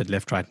disrupted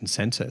left, right, and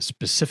center,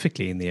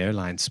 specifically in the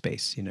airline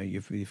space. You know,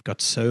 you've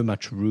got so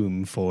much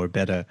room for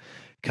better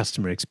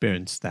customer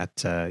experience that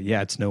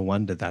it's no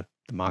wonder that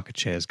the market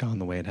share has gone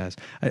the way it has.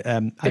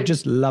 I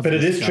just love but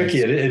it is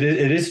tricky.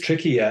 It is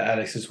tricky,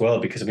 Alex, as well,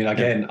 because I mean,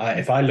 again,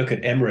 if I look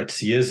at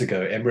Emirates years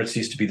ago, Emirates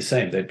used to be the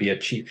same. They'd be a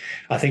cheap.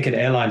 I think an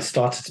airline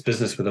starts its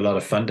business with a lot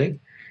of funding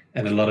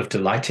and a lot of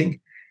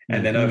delighting,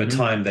 and then over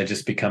time they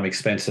just become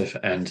expensive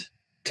and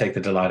take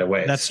the delight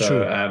away. That's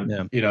true.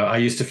 You know, I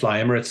used to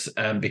fly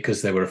Emirates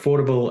because they were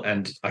affordable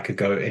and I could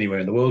go anywhere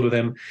in the world with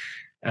them.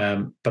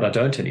 But I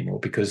don't anymore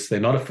because they're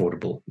not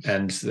affordable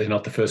and they're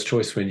not the first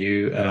choice when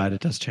you. Right,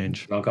 it does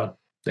change. Oh God,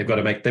 they've got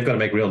to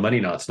make real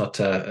money now. It's not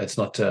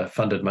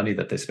funded money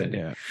that they're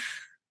spending.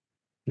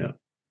 Yeah.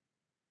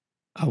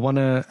 I want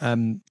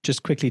to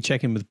just quickly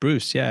check in with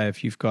Bruce. Yeah,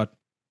 if you've got.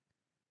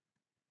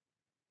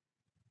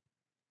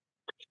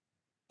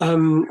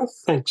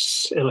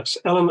 Thanks, Alex.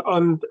 Allan,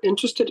 I'm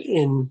interested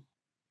in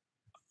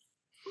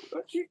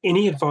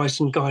any advice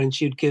and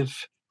guidance you'd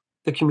give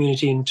the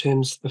community in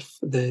terms of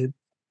the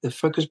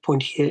focus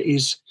point here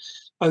is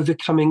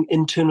overcoming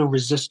internal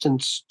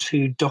resistance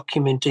to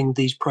documenting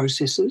these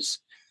processes.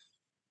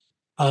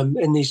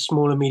 In these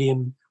smaller,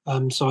 medium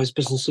sized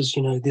businesses,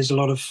 you know, there's a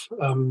lot of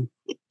kind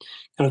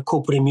of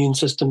corporate immune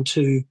system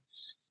to,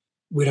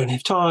 we don't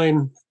have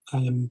time.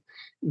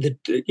 That,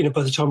 you know,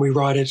 by the time we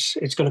write it,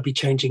 it's going to be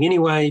changing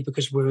anyway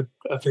because we're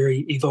a very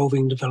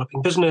evolving,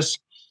 developing business.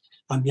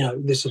 You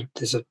know, there's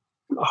a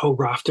whole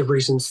raft of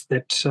reasons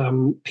that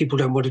people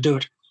don't want to do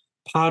it.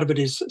 Part of it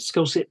is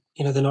skill set.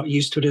 You know, they're not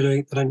used to doing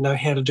it. They don't know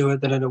how to do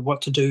it. They don't know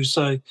what to do.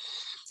 So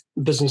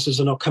businesses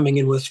are not coming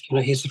in with, you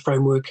know, here's the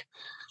framework,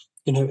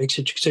 you know, et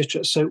cetera, et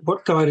cetera. So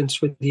what guidance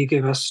would you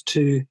give us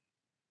to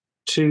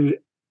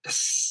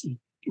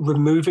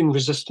removing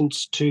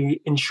resistance to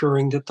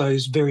ensuring that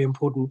those very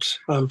important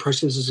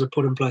processes are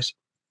put in place?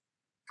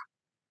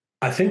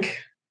 I think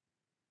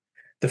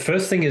the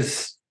first thing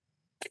is,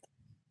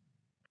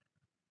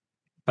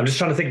 I'm just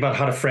trying to think about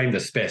how to frame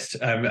this best.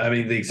 I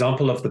mean, the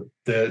example of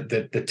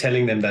the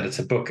telling them that it's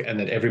a book and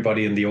that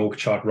everybody in the org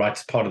chart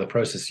writes part of the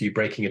process, you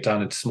breaking it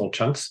down into small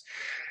chunks.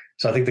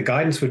 So I think the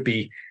guidance would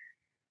be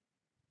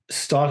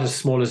start as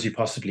small as you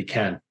possibly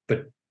can,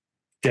 but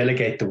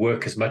delegate the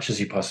work as much as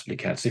you possibly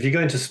can. So if you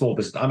go into small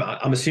business,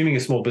 I'm assuming a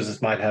small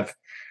business might have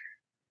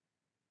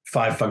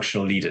 5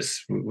 functional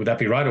leaders. Would that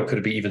be right, or could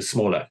it be even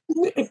smaller?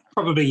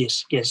 Probably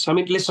yes. Yes, I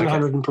mean less than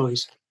 100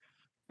 employees.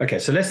 Okay,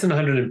 so less than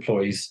 100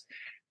 employees,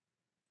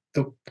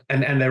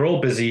 and they're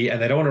all busy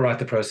and they don't want to write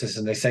the process,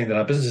 and they're saying that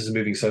our business is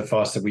moving so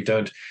fast that we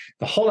don't.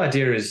 The whole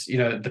idea is, you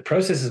know, the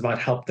processes might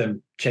help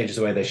them change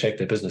the way they shape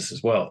their business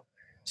as well.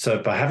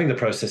 So by having the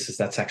processes,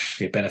 that's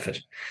actually a benefit.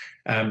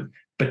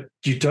 But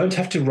you don't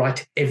have to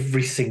write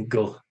every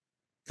single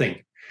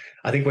thing.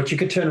 I think what you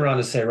could turn around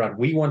and say, right,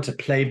 we want a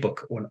playbook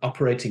or an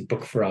operating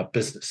book for our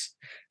business.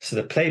 So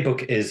the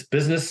playbook is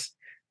business.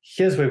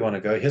 Here's where we want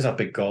to go. Here's our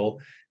big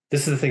goal.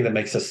 This is the thing that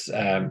makes us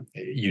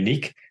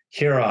unique.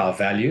 Here are our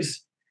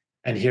values.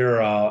 And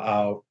here are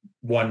our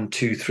 1,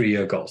 2, 3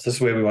 year goals. This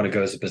is where we want to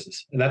go as a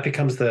business. And that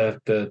becomes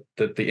the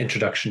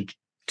introduction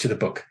to the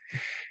book.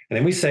 And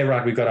then we say,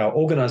 right, we've got our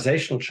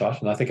organizational chart,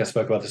 and I think I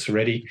spoke about this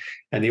already.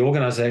 And the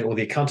organization or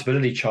the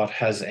accountability chart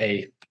has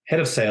a head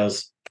of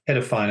sales, head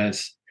of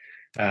finance,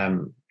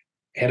 head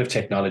of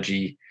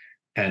technology,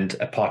 and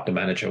a partner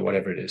manager,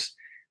 whatever it is.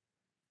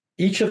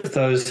 Each of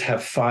those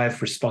have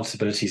 5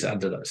 responsibilities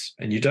under those.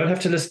 And you don't have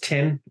to list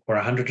 10 or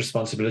 100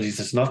 responsibilities.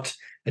 It's not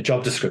a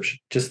job description,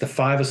 just the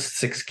 5 or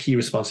 6 key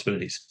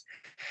responsibilities.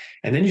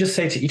 And then you just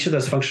say to each of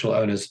those functional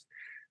owners,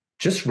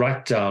 just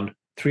write down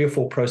 3 or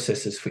 4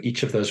 processes for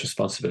each of those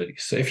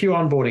responsibilities. So if you're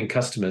onboarding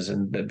customers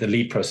and the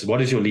lead process,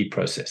 what is your lead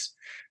process?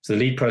 So the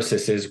lead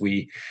process is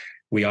we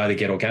either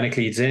get organic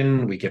leads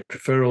in, we get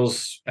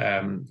referrals.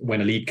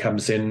 When a lead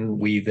comes in,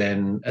 we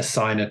then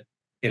assign it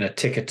in a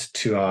ticket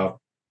to our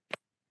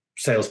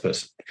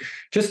salesperson.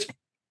 Just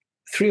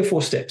 3 or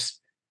 4 steps.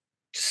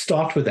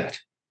 Start with that.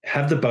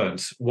 Have the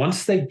bones.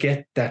 Once they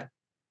get that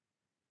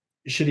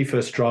shitty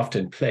first draft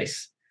in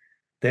place,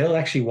 they'll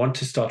actually want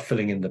to start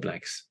filling in the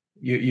blanks.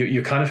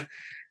 You kind of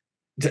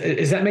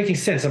Is that making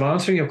sense? I'm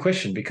answering your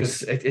question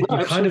because you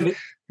kind of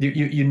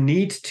you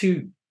need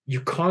to.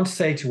 You can't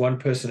say to one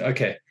person,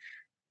 okay,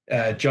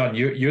 John,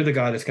 you're the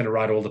guy that's going to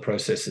write all the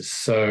processes.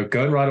 So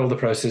go and write all the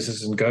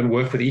processes and go and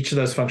work with each of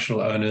those functional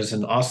owners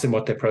and ask them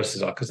what their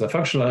processes are, because the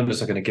functional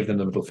owners are going to give them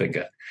the middle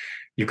finger.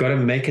 You've got to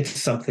make it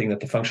something that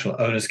the functional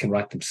owners can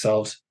write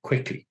themselves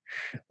quickly,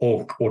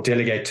 or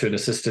delegate to an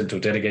assistant or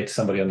delegate to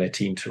somebody on their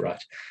team to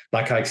write.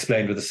 Like I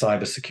explained with the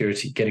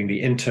cybersecurity, getting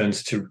the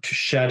interns to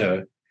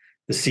shadow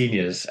the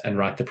seniors and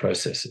write the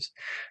processes.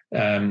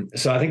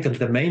 So I think that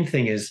the main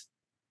thing is,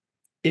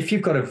 if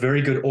you've got a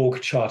very good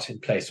org chart in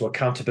place or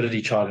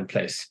accountability chart in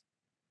place,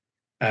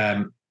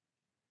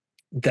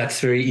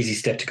 that's a very easy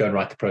step to go and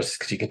write the process,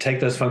 because you can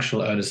take those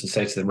functional owners and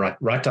say to them,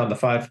 write down the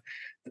five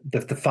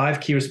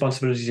key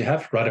responsibilities you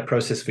have, write a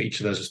process for each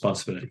of those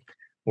responsibilities,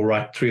 or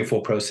write 3 or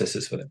 4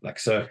 processes for them.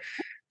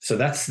 So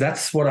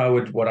that's what I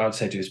would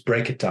say to is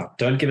break it down.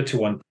 Don't give it to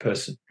one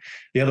person.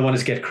 The other one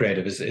is get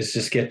creative, is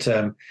just get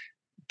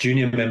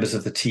junior members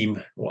of the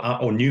team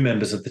or new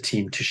members of the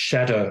team to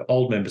shadow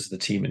old members of the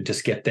team, and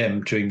just get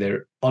them during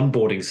their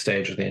onboarding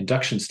stage or their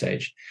induction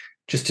stage,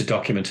 just to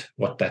document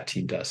what that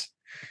team does.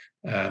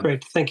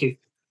 Great, thank you.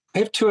 I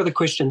have 2 other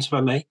questions, if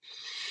I may.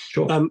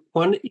 Sure.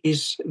 One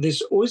is,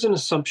 there's always an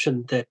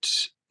assumption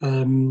that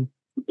you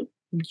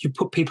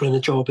put people in a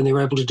job and they're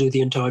able to do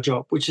the entire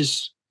job, which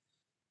is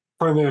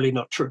primarily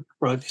not true,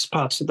 right? There's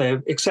parts that they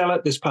excel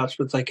at, there's parts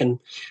that they can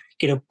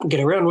get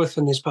around with,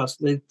 and there's parts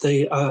that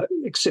they are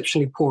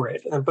exceptionally poor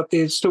at, but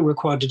they're still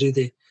required to do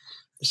the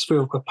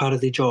spherical part of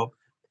their job.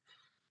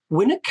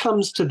 When it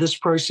comes to this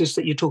process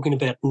that you're talking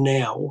about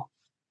now,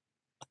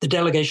 the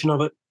delegation of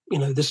it,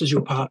 this is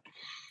your part.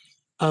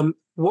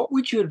 What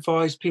would you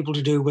advise people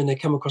to do when they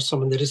come across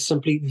someone that is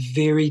simply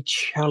very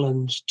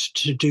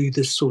challenged to do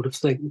this sort of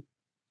thing?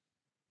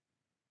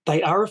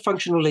 They are a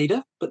functional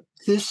leader, but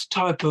this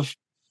type of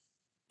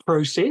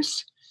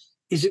process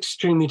is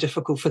extremely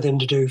difficult for them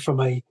to do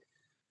from a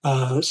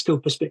skill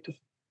perspective.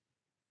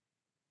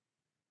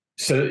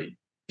 So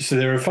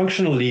they're a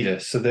functional leader.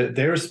 So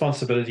their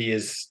responsibility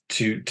is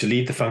to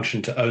lead the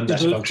function, to own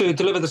that function. To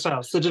deliver the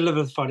sales, to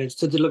deliver the finance,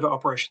 to deliver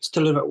operations, to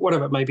deliver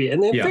whatever it may be.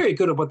 And they're very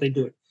good at what they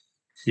do.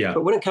 Yeah.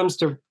 But when it comes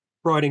to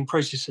writing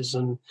processes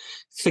and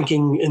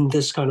thinking in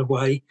this kind of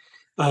way,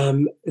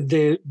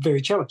 they're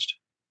very challenged.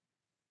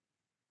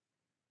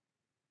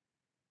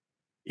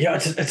 Yeah,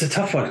 it's a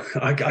tough one.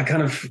 I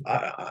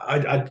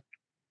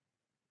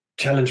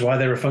challenge why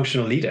they're a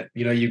functional leader.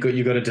 You got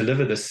to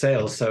deliver the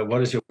sale. So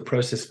what is your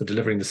process for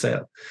delivering the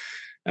sale?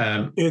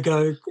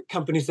 Ergo,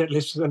 companies that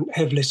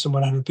have less than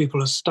 100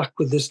 people are stuck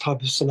with this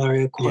type of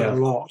scenario quite a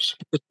lot.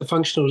 Because the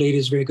functional leader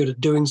is very good at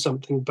doing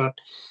something, but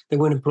they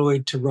weren't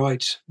employed to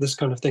write this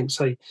kind of thing.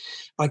 So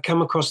I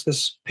come across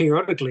this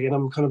periodically, and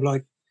I'm kind of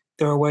like,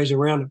 there are ways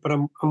around it, but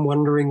I'm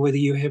wondering whether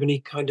you have any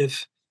kind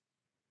of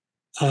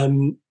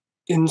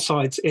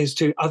insights as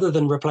to, other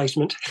than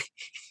replacement.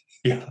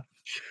 Because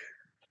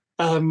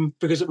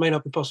it may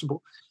not be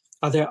possible.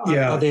 Are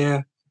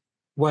there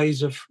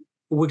ways of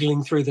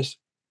wiggling through this?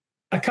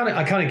 I kind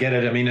of get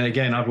it. I mean,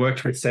 again, I've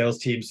worked with sales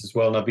teams as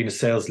well, and I've been a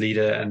sales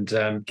leader,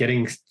 and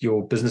getting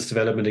your business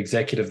development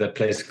executive that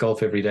plays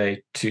golf every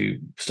day to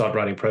start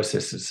writing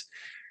processes,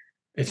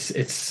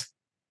 it's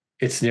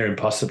near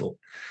impossible.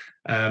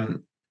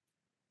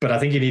 But I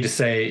think you need to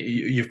say,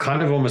 you've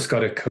kind of almost got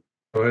to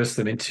coerce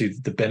them into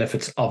the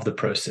benefits of the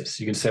process.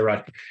 You can say,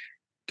 right,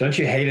 don't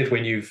you hate it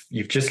when you've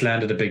just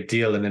landed a big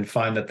deal and then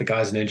find that the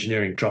guys in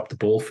engineering dropped the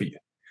ball for you?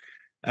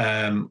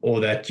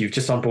 Or that you've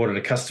just onboarded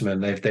a customer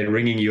and they're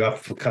ringing you up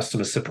for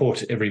customer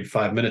support every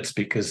 5 minutes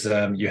because they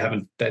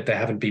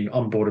haven't been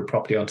onboarded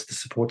properly onto the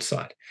support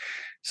side.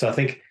 So I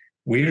think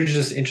we're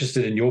just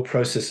interested in your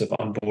process of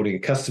onboarding a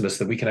customer,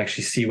 so that we can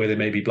actually see where there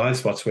may be blind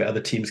spots where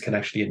other teams can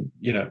actually,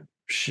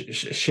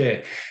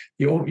 share.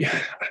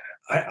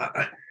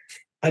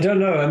 I don't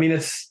know. I mean,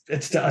 it's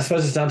I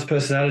suppose it's down to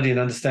personality and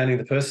understanding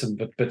the person,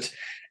 but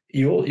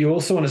you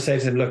also want to say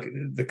to them, look,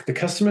 the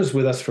customer is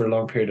with us for a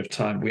long period of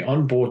time. We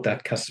onboard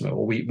that customer,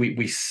 or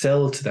we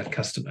sell to that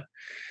customer.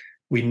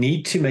 We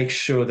need to make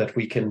sure that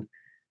we can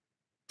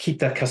keep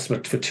that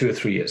customer for 2 or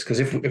 3 years. Because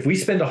if we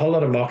spend a whole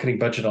lot of marketing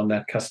budget on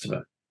that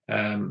customer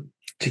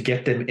to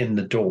get them in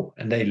the door,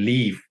 and they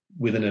leave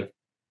within an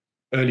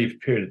early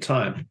period of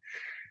time,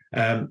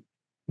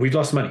 we've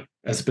lost money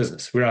as a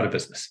business. We're out of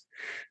business.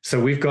 So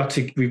we've got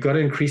to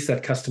increase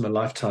that customer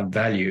lifetime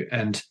value,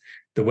 and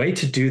the way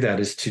to do that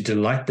is to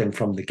delight them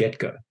from the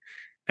get-go.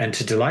 And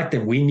to delight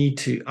them,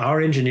 our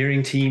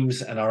engineering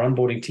teams and our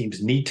onboarding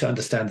teams need to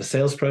understand the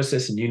sales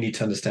process, and you need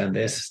to understand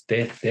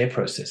their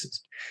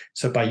processes.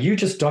 So by you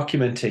just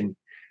documenting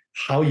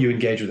how you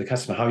engage with the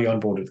customer, how you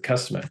onboard with the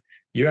customer,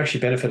 you're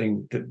actually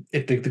benefiting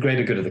the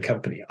greater good of the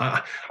company.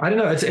 I don't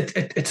know.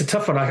 It's a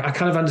tough one. I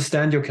kind of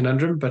understand your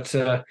conundrum, but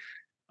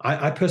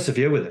I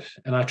persevere with it,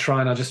 and I try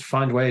and I just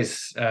find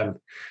ways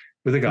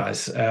with the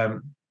guys.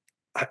 And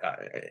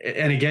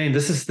again,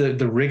 this is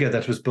the rigor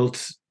that was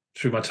built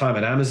through my time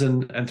at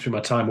Amazon and through my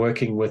time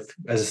working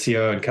as a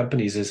CEO in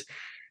companies. Is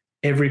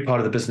every part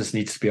of the business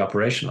needs to be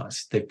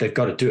operationalized. They've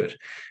got to do it.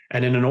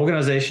 And in an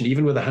organization,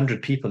 even with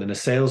 100 people in a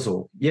sales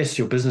org, yes,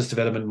 your business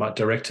development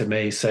director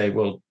may say,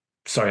 well,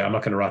 sorry, I'm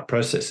not going to write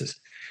processes.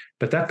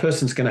 But that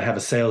person's going to have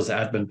a sales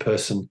admin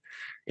person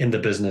in the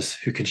business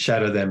who can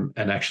shadow them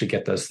and actually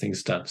get those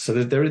things done.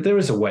 So there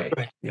is a way.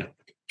 Right. Yeah.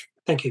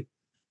 Thank you.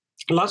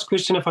 Last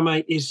question, if I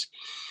may, is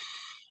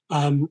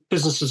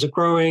businesses are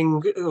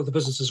growing, or the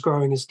business is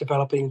growing, is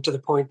developing to the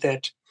point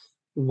that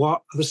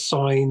what are the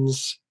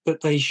signs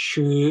that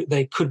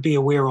they could be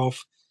aware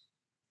of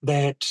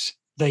that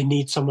they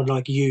need someone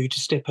like you to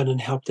step in and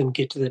help them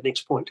get to that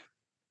next point?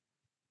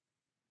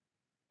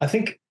 I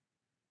think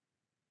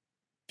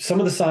some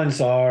of the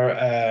signs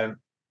are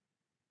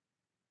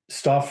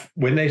staff,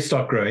 when they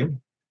start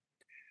growing,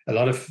 a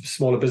lot of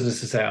smaller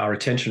businesses say our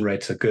retention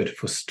rates are good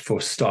for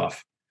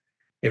staff.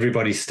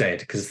 Everybody stayed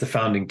because it's the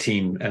founding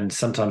team, and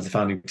sometimes the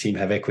founding team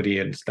have equity,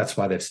 and that's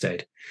why they've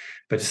stayed.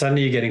 But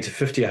suddenly you're getting to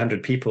 50,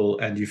 100 people,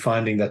 and you're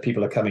finding that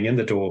people are coming in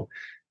the door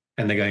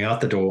and they're going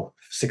out the door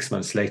 6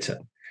 months later.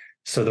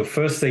 So the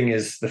first thing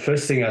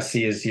I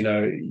see is,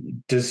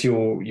 does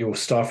your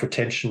staff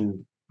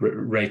retention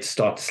rate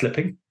start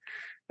slipping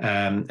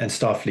and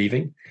staff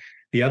leaving?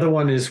 The other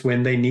one is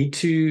when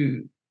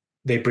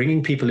they're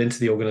bringing people into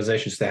the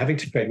organization. So they're having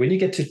to create, when you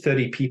get to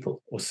 30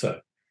 people or so,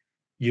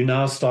 you're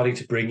now starting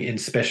to bring in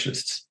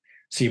specialists.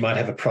 So you might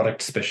have a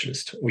product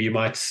specialist, or you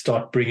might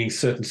start bringing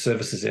certain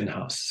services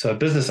in-house. So a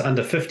business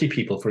under 50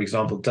 people, for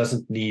example,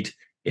 doesn't need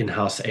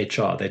in-house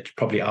HR. They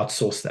probably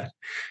outsource that.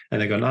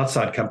 And they've got an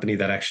outside company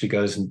that actually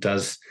goes and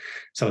does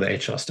some of the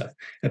HR stuff.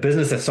 A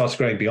business that starts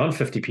growing beyond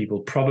 50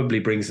 people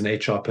probably brings an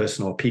HR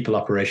person or people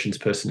operations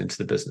person into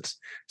the business.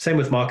 Same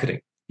with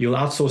marketing. You'll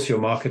outsource your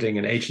marketing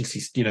and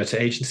agencies,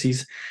 to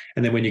agencies.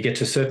 And then when you get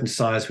to a certain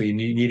size where you're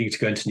needing to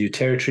go into new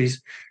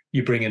territories,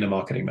 you bring in a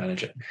marketing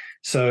manager.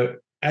 So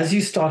as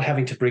you start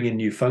having to bring in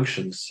new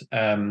functions,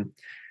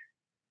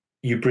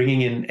 you're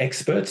bringing in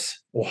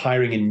experts or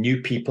hiring in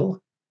new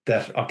people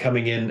that are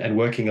coming in and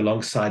working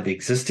alongside the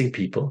existing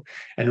people.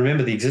 And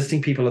remember, the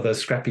existing people are those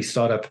scrappy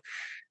startup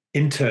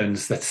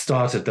interns that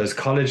started, those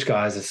college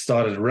guys that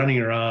started running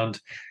around,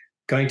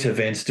 going to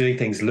events, doing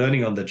things,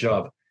 learning on the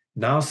job.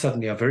 Now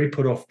suddenly are very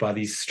put off by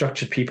these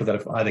structured people that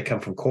have either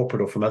come from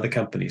corporate or from other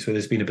companies where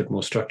there's been a bit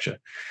more structure.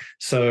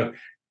 So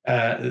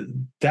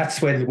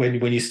that's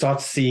when you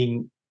start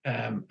seeing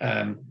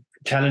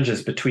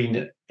challenges between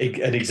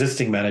an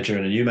existing manager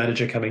and a new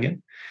manager coming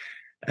in.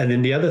 And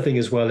then the other thing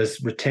as well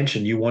is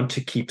retention. You want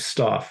to keep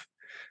staff.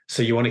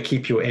 So you want to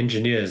keep your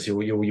engineers,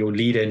 your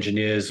lead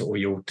engineers or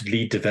your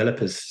lead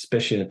developers,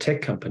 especially in a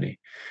tech company,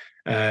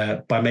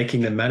 by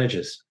making them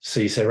managers. So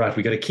you say, right,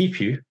 we're going to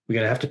keep you. We're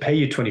going to have to pay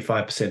you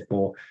 25%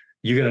 more.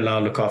 You're going to now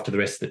look after the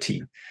rest of the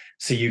team.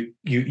 So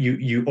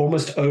you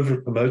almost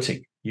over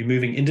promoting. You're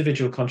moving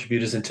individual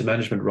contributors into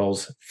management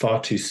roles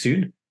far too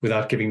soon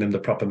without giving them the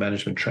proper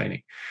management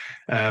training.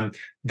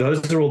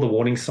 Those are all the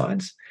warning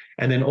signs.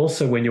 And then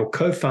also when your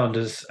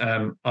co-founders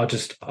are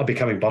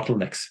becoming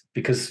bottlenecks,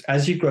 because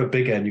as you grow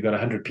bigger and you've got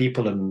 100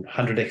 people and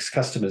 100x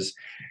customers,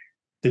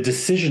 the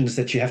decisions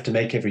that you have to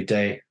make every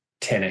day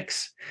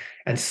 10x.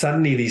 And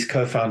suddenly these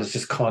co-founders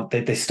just can't,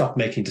 they stop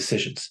making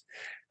decisions.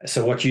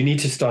 So what you need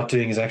to start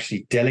doing is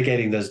actually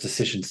delegating those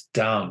decisions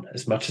down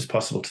as much as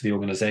possible to the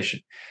organization.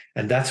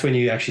 And that's when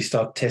you actually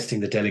start testing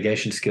the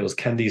delegation skills.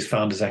 Can these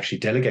founders actually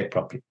delegate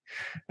properly?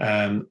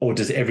 Or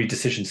does every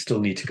decision still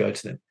need to go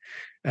to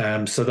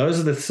them? So those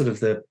are the sort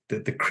of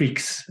the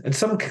creaks. And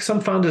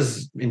some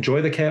founders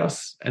enjoy the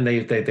chaos and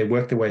they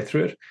work their way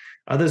through it.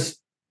 Others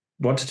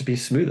want it to be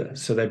smoother.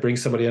 So they bring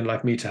somebody in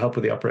like me to help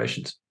with the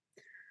operations.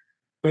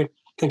 Great.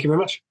 Thank you very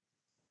much.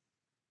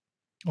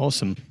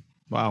 Awesome.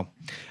 Wow.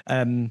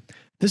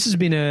 This has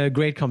been a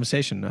great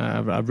conversation.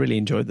 I've really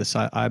enjoyed this.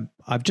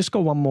 I've just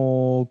got one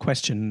more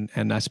question,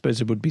 and I suppose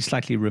it would be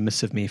slightly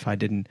remiss of me if I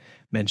didn't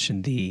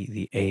mention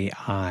the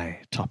AI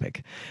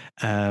topic.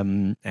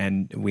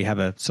 And we have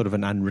a sort of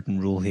an unwritten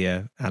rule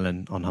here,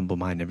 Allan, on Humble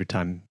Mind. Every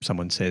time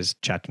someone says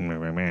chat,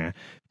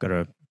 got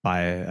to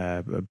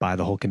buy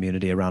the whole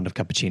community a round of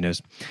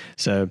cappuccinos.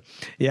 So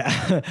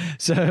yeah,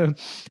 so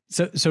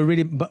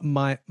really, but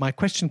my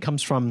question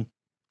comes from,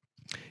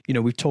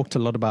 we've talked a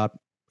lot about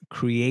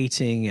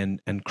creating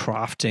and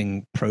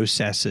crafting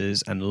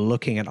processes and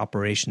looking at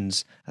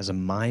operations as a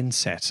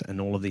mindset and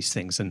all of these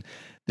things. And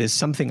there's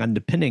something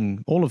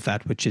underpinning all of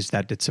that, which is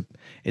that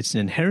it's an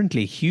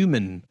inherently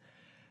human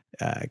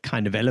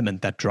kind of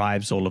element that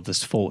drives all of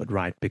this forward,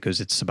 right?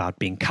 Because it's about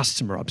being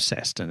customer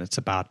obsessed, and it's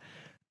about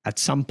at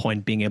some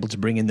point being able to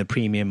bring in the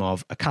premium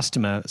of a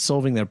customer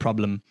solving their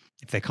problem.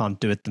 If they can't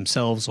do it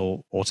themselves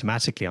or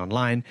automatically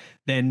online,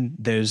 then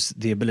there's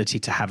the ability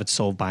to have it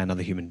solved by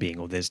another human being,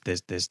 or there's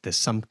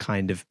some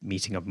kind of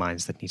meeting of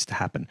minds that needs to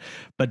happen.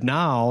 But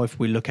now if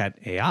we look at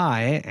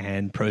AI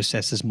and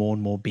processes more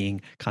and more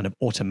being kind of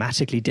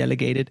automatically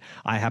delegated,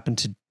 I happen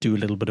to do a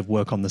little bit of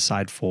work on the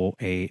side for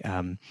a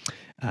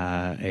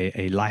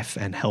life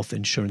and health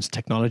insurance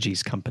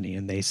technologies company,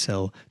 and they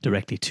sell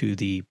directly to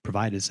the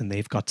providers, and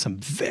they've got some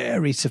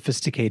very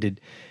sophisticated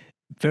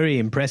very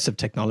impressive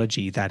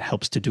technology that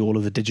helps to do all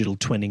of the digital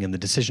twinning and the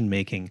decision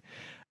making,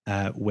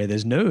 where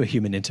there's no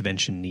human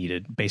intervention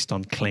needed based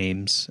on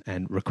claims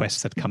and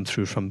requests that come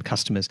through from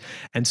customers.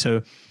 And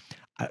so,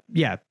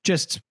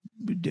 just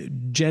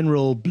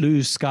general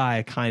blue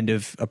sky kind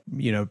of,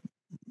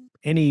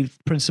 any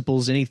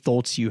principles, any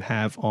thoughts you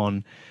have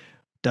on,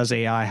 does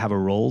AI have a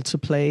role to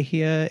play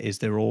here? Is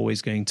there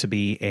always going to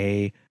be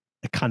a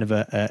kind of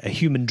a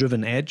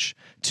human-driven edge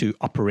to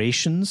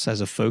operations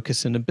as a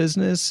focus in a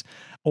business?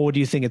 Or do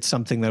you think it's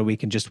something that we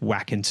can just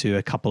whack into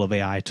a couple of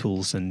AI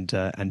tools and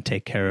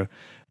take care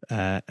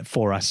of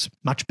for us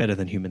much better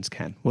than humans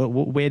can?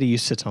 Where do you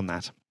sit on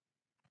that?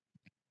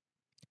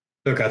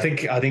 Look, I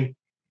think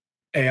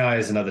AI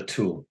is another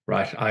tool,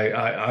 right?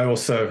 I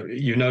also,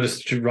 you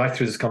noticed right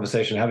through this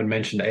conversation, I haven't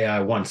mentioned AI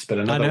once, but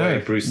another way,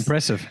 Bruce,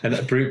 impressive.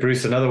 And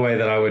Bruce, another way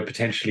that I would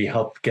potentially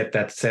help get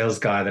that sales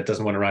guy that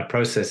doesn't want to write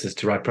processes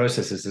to write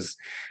processes is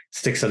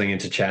stick something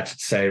into chat,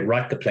 say,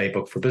 write the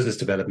playbook for business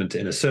development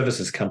in a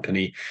services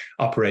company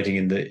operating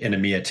in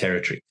EMEA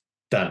territory.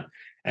 Done.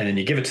 And then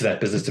you give it to that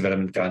business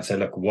development guy and say,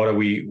 look,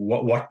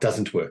 what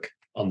doesn't work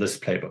on this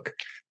playbook?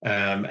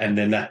 And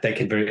then that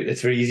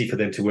it's very easy for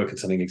them to work on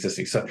something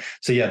existing. So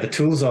yeah, the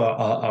tools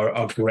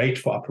are great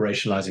for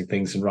operationalizing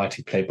things and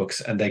writing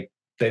playbooks, and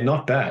they're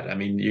not bad. I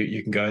mean,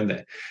 you can go in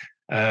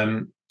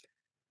there.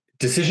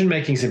 Decision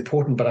making is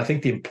important, but I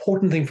think the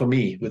important thing for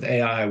me with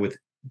AI, with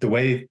the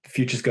way the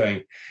future's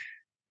going,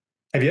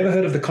 have you ever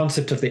heard of the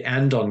concept of the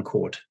and-on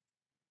cord?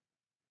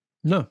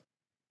 No.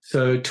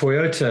 So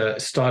Toyota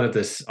started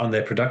this on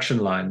their production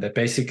line, that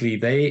basically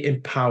they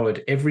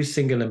empowered every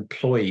single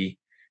employee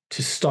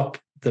to stop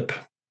the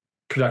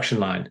production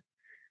line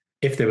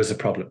if there was a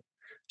problem.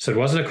 So it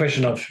wasn't a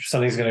question of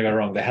something's going to go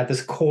wrong. They had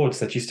this cords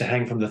that used to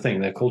hang from the thing.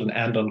 They're called an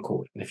and-on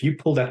cord. And if you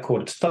pull that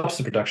cord, it stops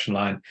the production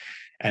line.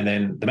 And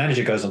then the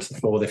manager goes onto the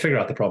floor. They figure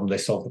out the problem. They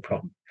solve the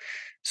problem.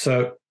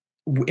 So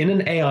in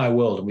an AI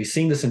world, and we've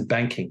seen this in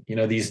banking,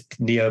 these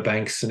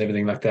neobanks and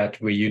everything like that,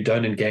 where you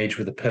don't engage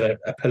with a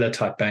pillar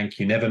type bank.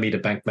 You never meet a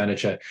bank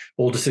manager.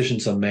 All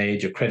decisions are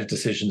made, your credit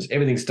decisions,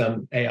 everything's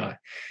done AI.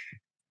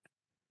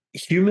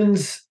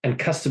 Humans and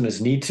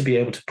customers need to be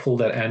able to pull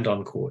that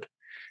and-on cord.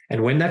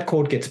 And when that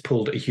cord gets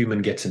pulled, a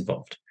human gets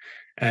involved.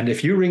 And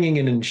if you're ringing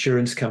an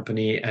insurance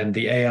company and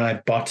the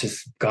AI bot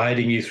is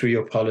guiding you through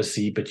your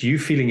policy, but you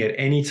feeling at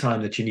any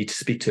time that you need to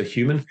speak to a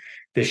human,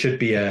 there should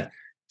be a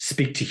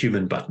speak to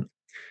human button.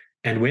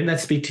 And when that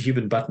speak to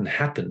human button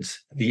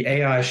happens, the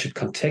AI should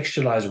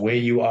contextualize where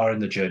you are in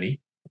the journey.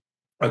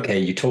 Okay,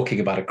 you're talking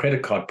about a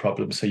credit card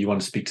problem, so you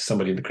want to speak to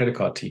somebody in the credit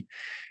card team.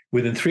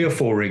 Within 3 or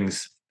 4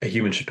 rings, a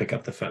human should pick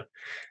up the phone.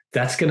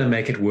 That's going to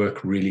make it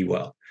work really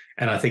well.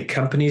 And I think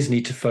companies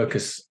need to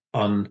focus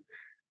on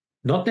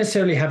not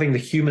necessarily having the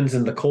humans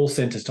in the call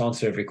centers to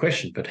answer every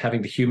question, but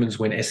having the humans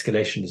when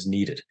escalation is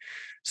needed.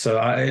 So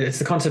it's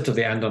the concept of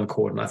the and-on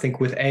cord. And I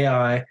think with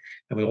AI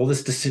and with all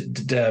this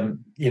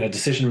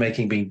decision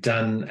making being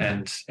done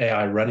and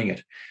AI running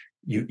it,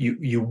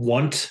 you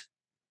want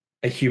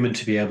a human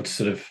to be able to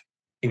sort of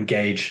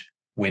engage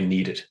when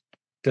needed.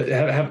 Does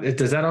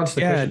that answer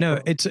the question? No,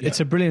 it's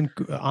a brilliant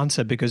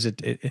answer, because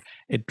it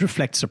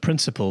reflects a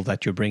principle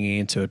that you're bringing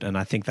into it, and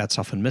I think that's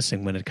often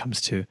missing when it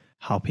comes to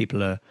how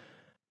people are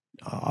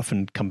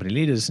often company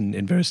leaders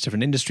in various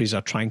different industries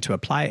are trying to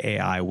apply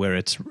AI, where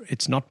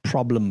it's not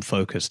problem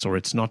focused, or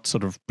it's not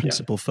sort of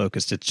principle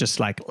focused. It's just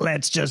like,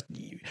 let's just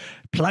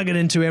plug it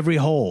into every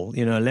hole.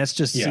 Let's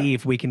just see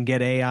if we can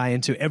get AI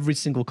into every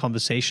single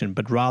conversation.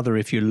 But rather,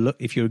 if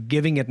you're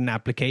giving it an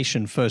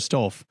application first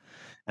off,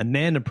 and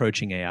then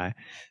approaching AI,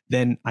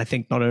 then I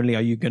think not only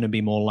are you going to be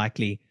more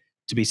likely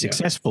to be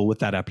successful with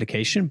that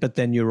application, but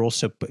then you're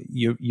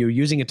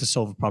using it to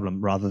solve a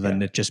problem rather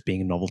than it just being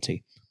a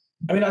novelty.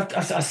 I mean,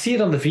 I see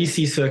it on the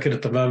VC circuit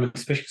at the moment,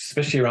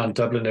 especially around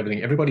Dublin and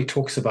everything. Everybody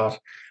talks about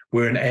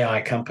we're an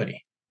AI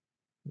company.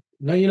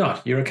 No, you're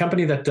not. You're a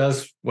company that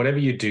does whatever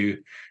you do,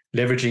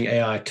 leveraging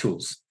AI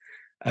tools.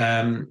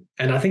 And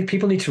I think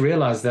people need to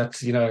realize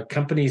that,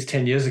 companies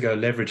 10 years ago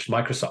leveraged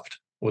Microsoft,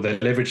 or they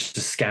leveraged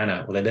a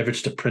scanner, or they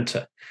leveraged a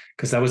printer,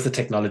 because that was the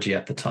technology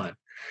at the time.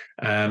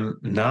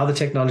 Now the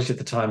technology at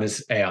the time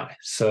is AI.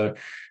 So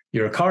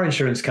you're a car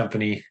insurance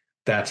company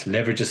that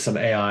leverages some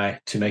AI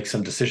to make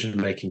some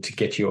decision-making to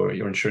get your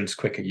insurance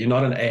quicker. You're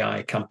not an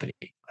AI company.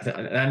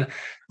 And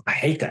I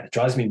hate that. It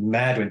drives me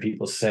mad when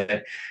people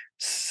say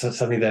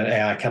something that an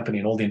AI company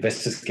and all the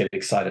investors get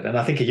excited. And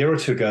I think a year or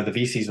two ago, the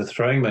VCs were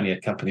throwing money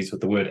at companies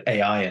with the word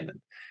AI in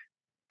them.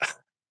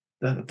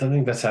 I don't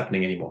think that's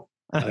happening anymore.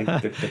 I think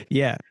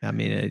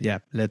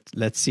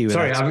let's see.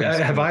 Sorry,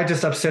 have I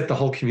just upset the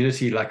whole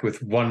community like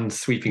with one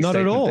sweeping Not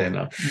statement at all. there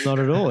now? Not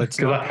at all. It's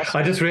not.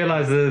 I just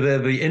realized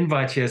the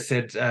invite here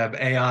said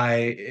AI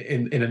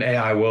in an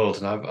AI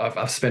world, and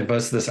I've spent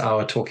most of this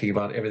hour talking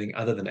about everything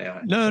other than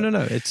AI.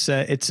 No.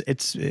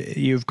 It's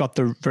you've got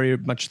very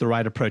much the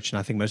right approach, and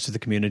I think most of the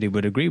community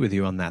would agree with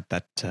you on that.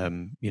 That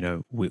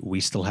we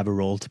still have a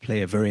role to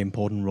play, a very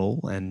important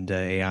role, and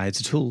AI is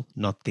a tool,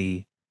 not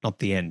the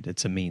end.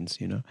 It's a means,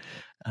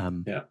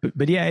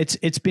 But yeah,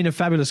 it's been a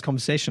fabulous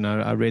conversation.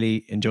 I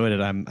really enjoyed it.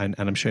 And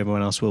I'm sure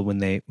everyone else will when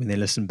they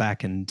listen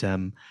back and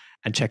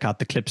check out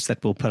the clips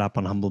that we'll put up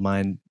on Humble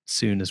Mind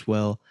soon as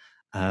well.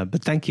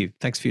 But thanks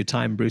for your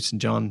time, Bruce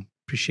and John.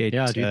 Appreciate it.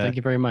 Yeah, dude, thank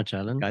you very much,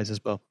 Allan. Guys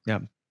as well. Yeah.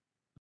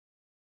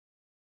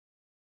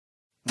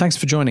 Thanks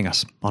for joining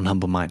us on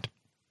Humble Mind.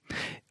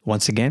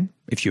 Once again,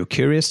 if you're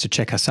curious to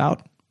check us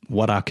out,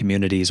 what our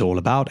community is all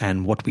about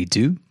and what we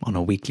do on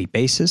a weekly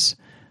basis,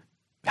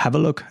 have a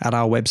look at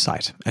our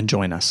website and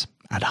join us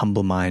at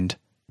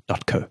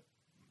humblemind.co.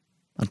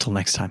 Until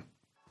next time.